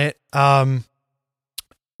at on it.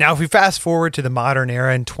 Now, if we fast forward to the modern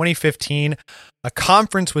era, in 2015, a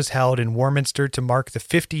conference was held in Warminster to mark the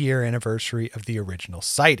 50-year anniversary of the original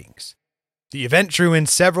sightings. The event drew in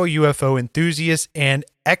several UFO enthusiasts and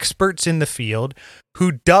experts in the field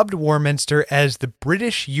who dubbed Warminster as the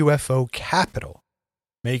British UFO capital,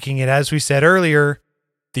 making it, as we said earlier,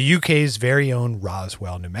 the UK's very own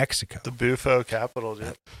Roswell, New Mexico. The Bufo capital,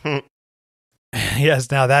 dude. Yes,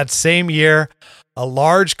 now that same year, a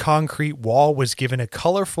large concrete wall was given a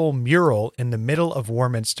colorful mural in the middle of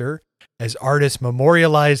Warminster as artists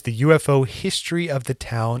memorialized the UFO history of the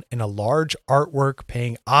town in a large artwork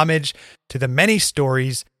paying homage to the many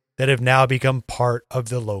stories that have now become part of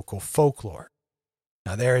the local folklore.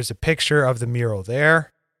 Now there is a picture of the mural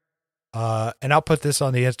there. And I'll put this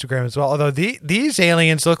on the Instagram as well. Although these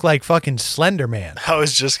aliens look like fucking Slender Man. I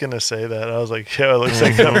was just going to say that. I was like, yeah, it looks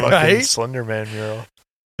like a fucking Right? Slender Man mural.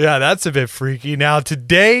 Yeah, that's a bit freaky. Now,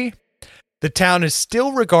 today, the town is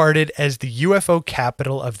still regarded as the UFO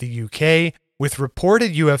capital of the UK, with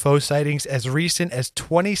reported UFO sightings as recent as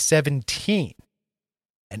 2017.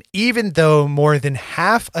 And even though more than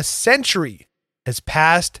half a century has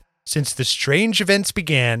passed since the strange events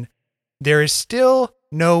began, there is still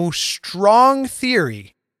no strong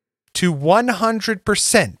theory to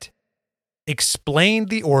 100% explain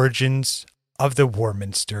the origins of the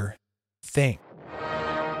Warminster thing.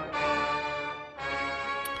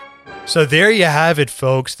 So there you have it,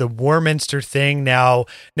 folks, the Warminster thing. Now,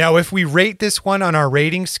 if we rate this one on our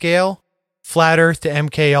rating scale, Flat Earth to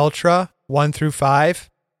MK Ultra, 1 through 5.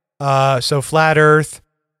 So Flat Earth,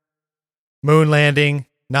 Moon Landing,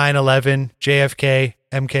 9/11, JFK,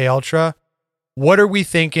 MK Ultra. What are we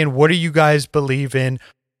thinking? What do you guys believe in?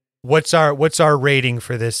 What's our rating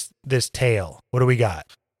for this tale? What do we got?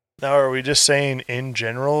 Now, are we just saying in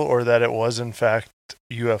general, or that it was in fact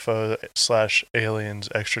UFO/aliens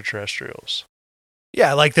extraterrestrials?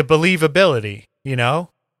 Yeah, like the believability, you know?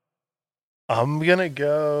 I'm gonna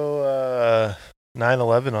go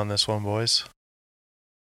 9/11 on this one, boys.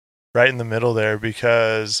 Right in the middle there,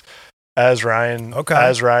 because as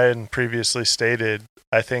Ryan previously stated,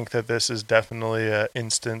 I think that this is definitely an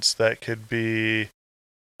instance that could be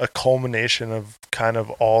a culmination of kind of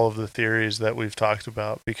all of the theories that we've talked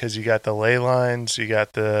about, because you got the ley lines, you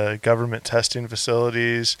got the government testing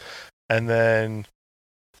facilities, and then,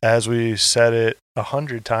 as we said it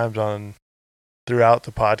 100 times throughout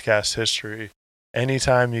the podcast history,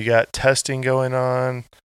 anytime you got testing going on,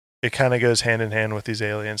 it kind of goes hand in hand with these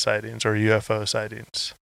alien sightings or UFO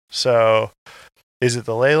sightings. So, is it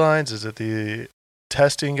the ley lines? Is it the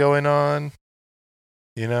testing going on?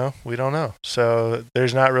 You know, we don't know. So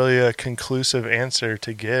there's not really a conclusive answer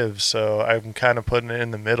to give. So I'm kind of putting it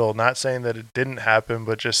in the middle, not saying that it didn't happen,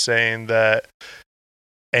 but just saying that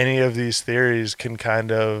any of these theories can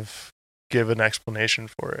kind of give an explanation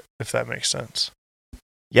for it, if that makes sense.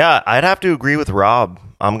 Yeah, I'd have to agree with Rob.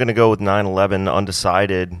 I'm going to go with 9/11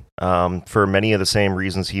 undecided for many of the same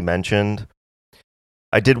reasons he mentioned.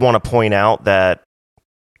 I did want to point out that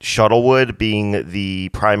Shuttlewood being the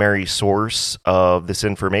primary source of this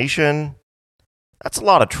information, that's a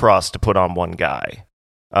lot of trust to put on one guy.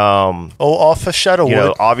 Off of Shuttlewood. You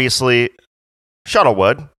know, obviously,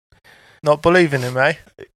 Shuttlewood. Not believing him, eh?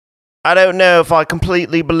 I don't know if I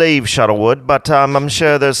completely believe Shuttlewood, but I'm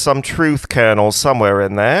sure there's some truth kernels somewhere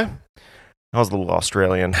in there. I was a little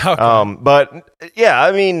Australian. Okay. But, yeah,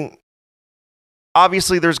 I mean,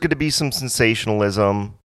 obviously there's going to be some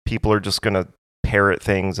sensationalism. People are just going to parrot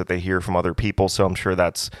things that they hear from other people, so I'm sure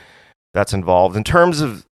that's involved. In terms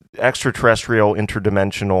of extraterrestrial,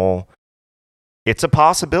 interdimensional, it's a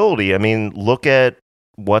possibility. I mean, look at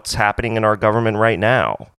what's happening in our government right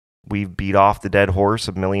now. We've beat off the dead horse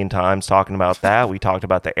a million times talking about that. We talked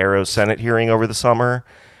about the Aero Senate hearing over the summer.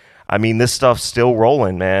 I mean, this stuff's still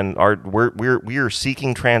rolling, man. We are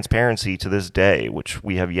seeking transparency to this day, which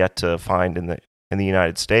we have yet to find in the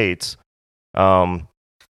United States.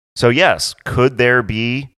 So yes, could there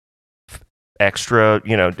be extra,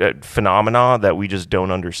 phenomena that we just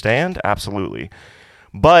don't understand? Absolutely.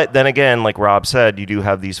 But then again, like Rob said, you do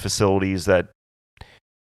have these facilities that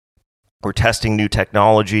we're testing new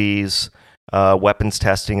technologies, weapons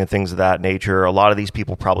testing and things of that nature. A lot of these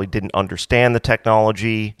people probably didn't understand the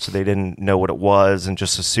technology, so they didn't know what it was and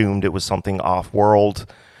just assumed it was something off-world.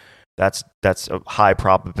 That's a high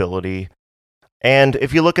probability. And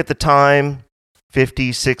if you look at the time, 50s,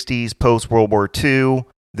 60s, post-World War II,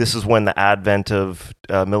 this is when the advent of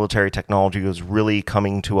military technology was really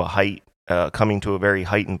coming to a very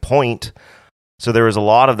heightened point. So there was a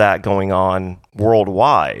lot of that going on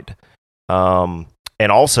worldwide. And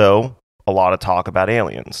also a lot of talk about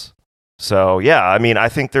aliens. So yeah, I mean, I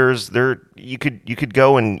think you could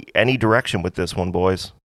go in any direction with this one,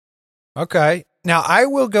 boys. Okay. Now I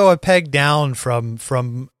will go a peg down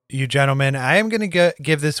from you gentlemen. I am going to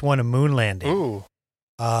give this one a moon landing. Ooh.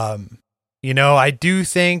 I do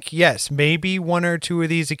think, yes, maybe one or two of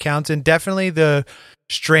these accounts, and definitely the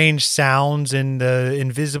strange sounds and the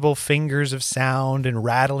invisible fingers of sound and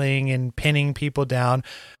rattling and pinning people down.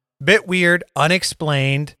 Bit weird,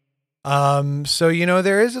 unexplained. So,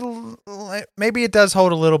 there is maybe it does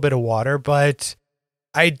hold a little bit of water, but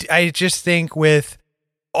I just think with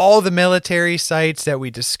all the military sites that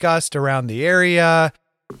we discussed around the area,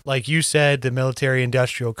 like you said, the military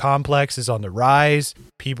industrial complex is on the rise.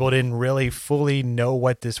 People didn't really fully know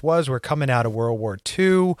what this was. We're coming out of World War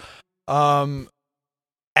II.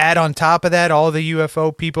 add on top of that, all the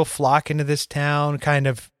UFO people flock into this town, kind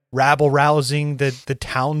of rabble-rousing the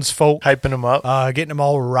townsfolk. Hyping them up. Getting them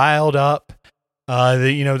all riled up.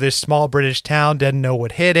 This small British town doesn't know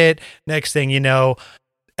what hit it. Next thing you know,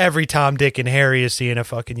 every Tom, Dick, and Harry is seeing a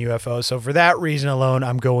fucking UFO. So for that reason alone,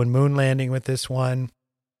 I'm going moon landing with this one.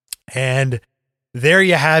 And there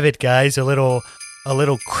you have it, guys. A little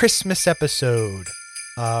Christmas episode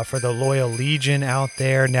for the Loyal Legion out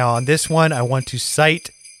there. Now on this one, I want to cite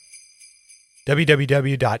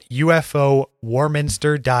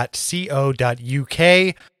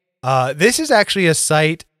www.ufowarminster.co.uk. This is actually a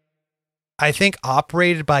site, I think,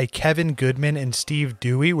 operated by Kevin Goodman and Steve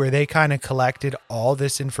Dewey, where they kind of collected all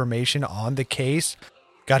this information on the case.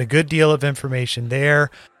 Got a good deal of information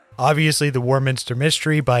there. Obviously, The Warminster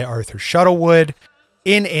Mystery by Arthur Shuttlewood.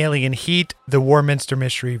 In Alien Heat, The Warminster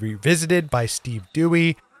Mystery Revisited by Steve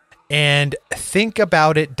Dewey. And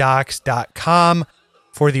thinkabouitdocs.com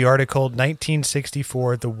for the article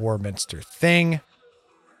 1964, The Warminster Thing.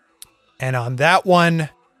 And on that one,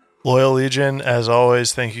 Loyal Legion, as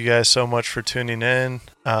always, thank you guys so much for tuning in.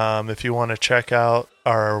 If you want to check out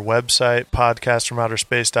our website,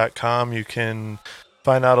 podcastfromouterspace.com, you can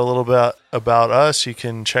find out a little bit about us. You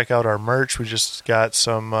can check out our merch. We just got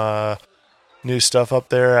some new stuff up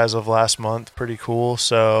there as of last month. Pretty cool.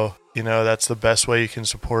 So, that's the best way you can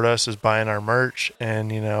support us is buying our merch.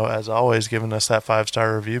 And, as always, giving us that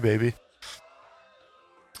 5-star review, baby.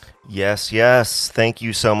 Yes. Thank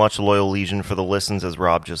you so much, Loyal Legion, for the listens, as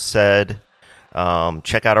Rob just said.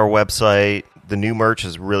 Check out our website. The new merch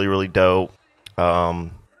is really, really dope.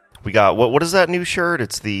 We got, what is that new shirt?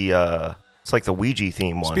 It's the... It's like the Ouija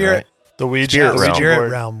theme one, Spirit. right? The Ouija Spirit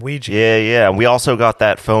Realm, Ouija. Yeah. And we also got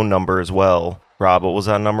that phone number as well. Rob, what was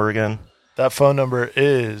that number again? That phone number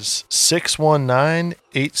is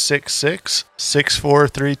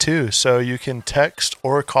 619-866-6432. So you can text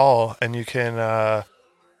or call, and you can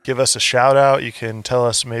give us a shout out. You can tell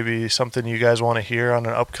us maybe something you guys want to hear on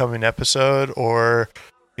an upcoming episode, or,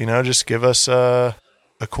 just give us a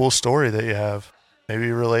cool story that you have,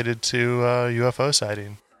 maybe related to UFO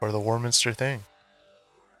sighting or the Warminster thing.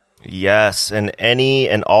 Yes, and any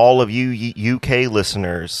and all of you UK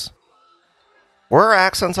listeners, were our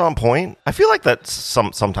accents on point? I feel like that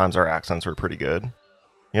sometimes our accents were pretty good.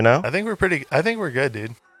 I think we're good,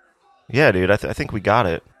 dude. Yeah, dude. I think we got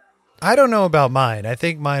it. I don't know about mine. I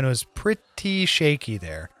think mine was pretty shaky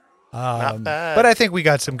there. Not bad. But I think we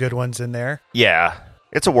got some good ones in there. Yeah,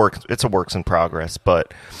 it's a works in progress.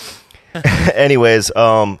 But anyways,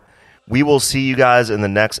 we will see you guys in the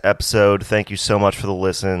next episode. Thank you so much for the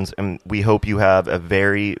listens, and we hope you have a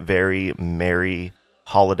very, very merry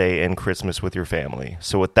holiday and Christmas with your family.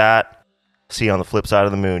 So with that, see you on the flip side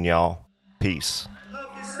of the moon, y'all. Peace.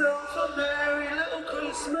 Have yourself a merry little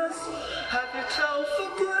Christmas. Have yourself a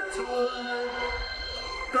good one.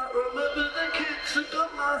 But remember the kids have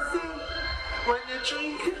got nothing when you're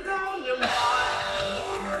drinking down your mind.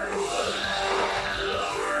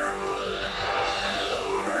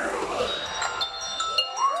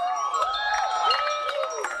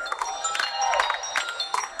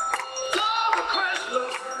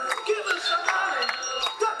 Give us some money,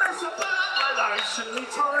 don't mess about my life silly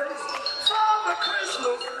toys.